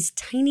of these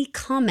tiny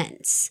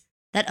comments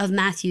that of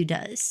Matthew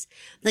does.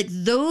 Like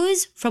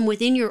those from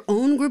within your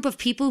own group of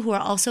people who are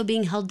also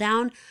being held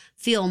down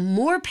feel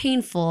more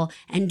painful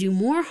and do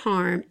more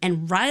harm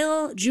and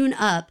rile June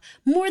up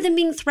more than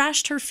being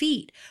thrashed her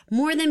feet,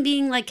 more than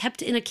being like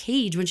kept in a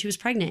cage when she was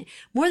pregnant,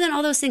 more than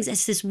all those things.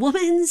 It's this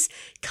woman's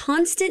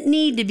constant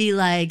need to be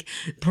like,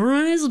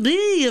 praise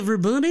be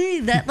everybody,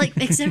 that like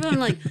makes everyone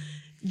like,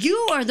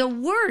 you are the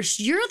worst.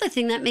 You're the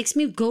thing that makes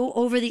me go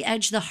over the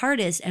edge the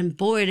hardest. And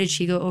boy, did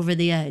she go over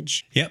the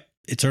edge. Yep.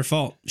 It's her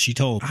fault. She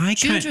told.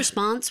 June's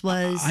response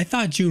was, I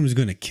thought June was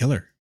going to kill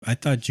her. I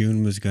thought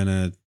June was going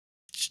to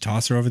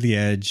toss her over the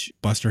edge,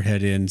 bust her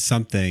head in,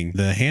 something.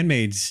 The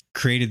handmaids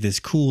created this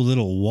cool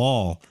little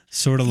wall,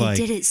 sort of like...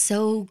 They did it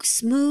so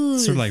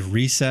smooth. Sort of like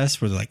Recess,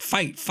 where they're like,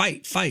 fight,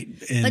 fight, fight.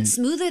 But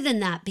smoother than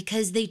that,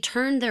 because they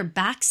turned their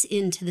backs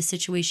into the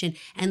situation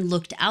and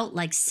looked out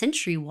like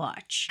Sentry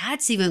Watch.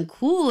 That's even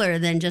cooler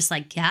than just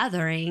like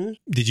gathering.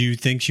 Did you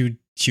think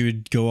she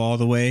would go all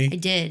the way? I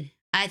did.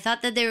 I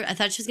thought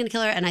she was going to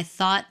kill her, and I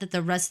thought that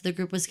the rest of the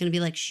group was going to be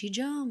like, she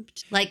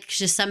jumped. Like,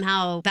 just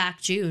somehow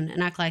back June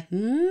and act like,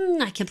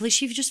 I can't believe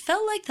she just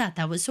felt like that.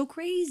 That was so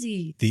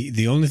crazy.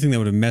 The only thing that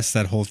would have messed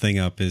that whole thing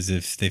up is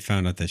if they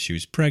found out that she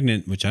was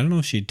pregnant, which I don't know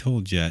if she'd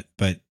told yet,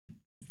 but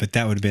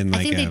that would have been like...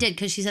 I think they did,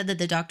 because she said that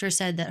the doctor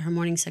said that her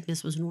morning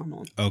sickness was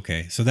normal.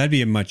 Okay, so that'd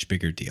be a much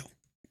bigger deal.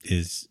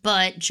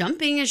 But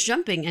jumping is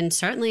jumping, and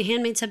certainly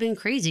handmaids have been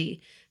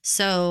crazy.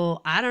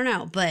 So I don't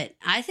know, but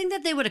I think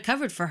that they would have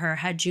covered for her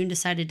had June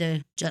decided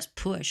to just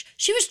push.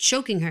 She was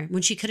choking her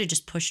when she could have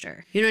just pushed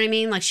her. You know what I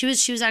mean? Like she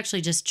was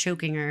actually just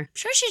choking her. I'm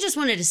sure she just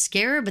wanted to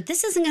scare her, but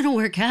this isn't going to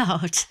work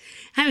out.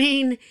 I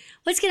mean,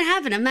 what's going to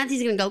happen?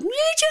 Matthew's going to go,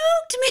 you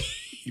choked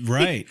me.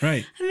 Right.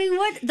 I mean,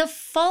 what the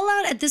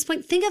fallout at this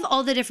point? Think of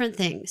all the different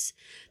things.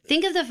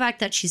 Think of the fact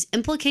that she's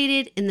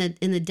implicated in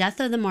the death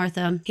of the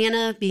Martha,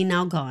 Hannah being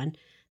now gone.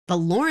 The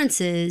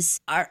Lawrences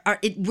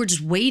we're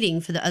just waiting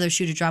for the other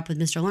shoe to drop with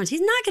Mr. Lawrence. He's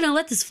not going to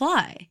let this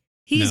fly.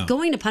 He's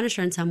going to punish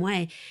her in some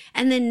way.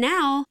 And then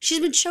now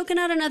she's been choking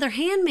out another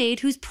handmaid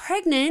who's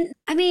pregnant.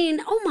 I mean,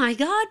 oh my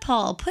God,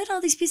 Paul, put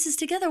all these pieces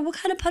together. What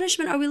kind of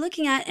punishment are we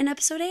looking at in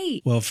episode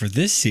 8? Well, for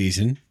this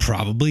season,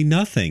 probably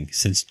nothing,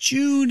 since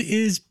June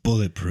is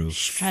bulletproof.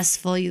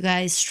 Stressful, you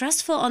guys.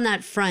 Stressful on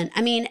that front.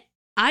 I mean,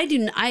 I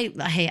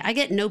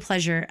get no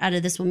pleasure out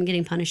of this woman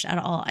getting punished at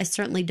all. I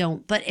certainly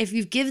don't. But if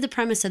you give the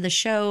premise of the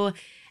show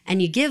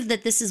and you give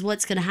that this is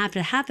what's going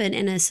to happen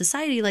in a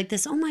society like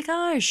this, oh my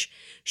gosh,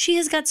 she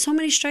has got so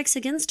many strikes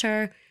against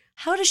her.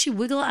 How does she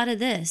wiggle out of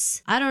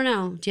this? I don't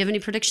know. Do you have any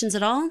predictions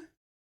at all?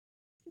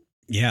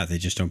 Yeah, they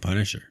just don't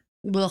punish her.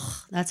 Ugh,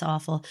 that's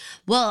awful.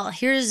 Well,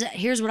 here's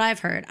what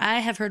I've heard. I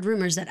have heard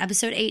rumors that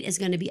episode 8 is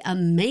going to be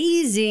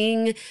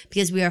amazing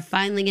because we are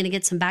finally going to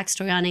get some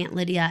backstory on Aunt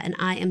Lydia, and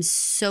I am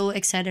so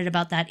excited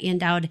about that. Ann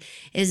Dowd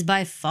is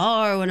by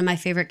far one of my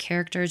favorite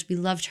characters. We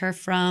loved her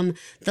from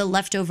The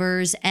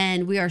Leftovers,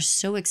 and we are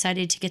so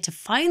excited to get to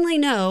finally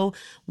know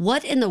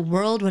what in the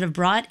world would have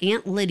brought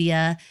Aunt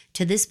Lydia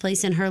to this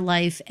place in her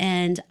life,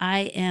 and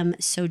I am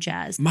so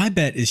jazzed. My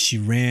bet is she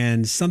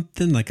ran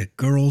something like a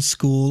girls'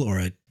 school or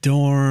a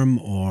dorm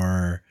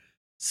or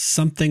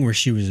something where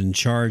she was in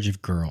charge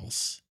of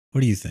girls.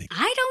 What do you think?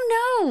 I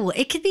don't know.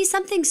 It could be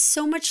something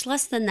so much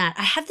less than that.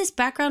 I have this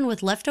background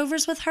with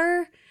Leftovers with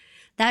her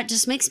that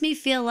just makes me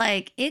feel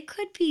like it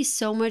could be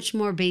so much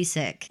more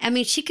basic. I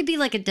mean, she could be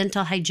like a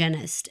dental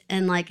hygienist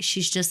and like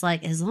she's just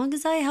like, as long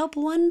as I help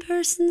one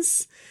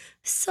person's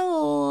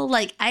soul.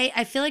 Like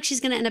I feel like she's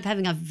going to end up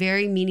having a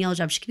very menial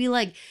job. She could be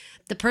like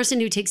the person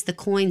who takes the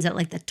coins at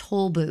like the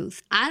toll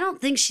booth. I don't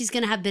think she's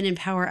going to have been in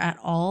power at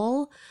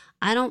all.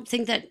 I don't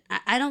think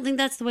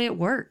that's the way it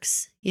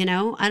works. You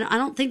know, I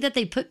don't think that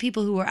they put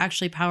people who are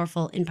actually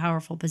powerful in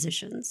powerful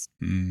positions.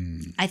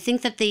 I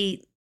think that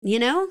they, you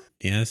know?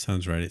 Yeah, that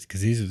sounds right. It's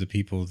because these are the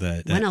people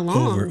that went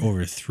along.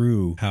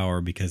 overthrew power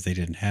because they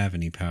didn't have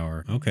any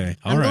power. Okay,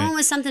 all I'm right. going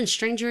with something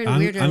stranger and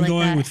weirder I'm like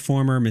going that. with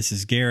former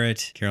Mrs.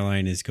 Garrett.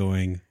 Caroline is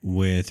going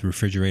with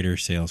refrigerator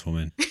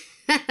saleswoman.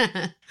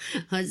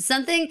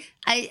 Something,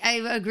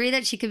 I agree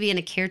that she could be in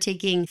a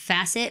caretaking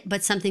facet,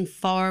 but something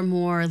far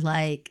more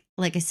like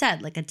I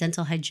said, like a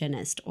dental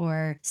hygienist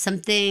or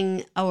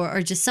something,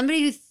 or just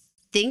somebody who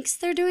thinks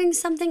they're doing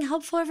something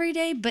helpful every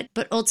day, but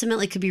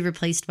ultimately could be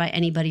replaced by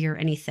anybody or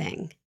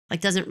anything.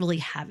 Like doesn't really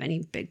have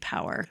any big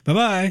power.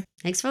 Bye-bye.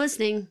 Thanks for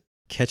listening.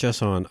 Catch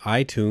us on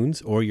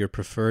iTunes or your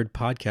preferred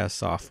podcast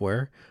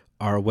software,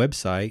 our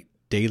website,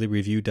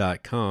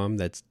 dailyreview.com,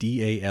 that's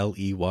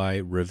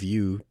DALEY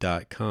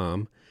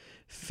review.com,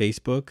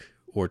 Facebook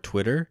or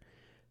Twitter,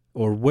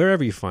 or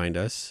wherever you find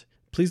us.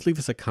 Please leave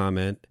us a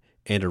comment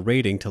and a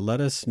rating to let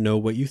us know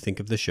what you think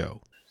of the show.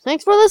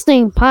 Thanks for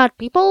listening, pod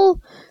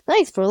people.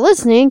 Thanks for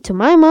listening to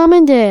my mom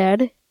and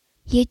dad.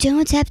 You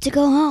don't have to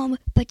go home,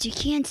 but you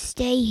can't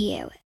stay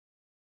here.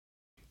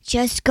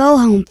 Just go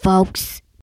home, folks.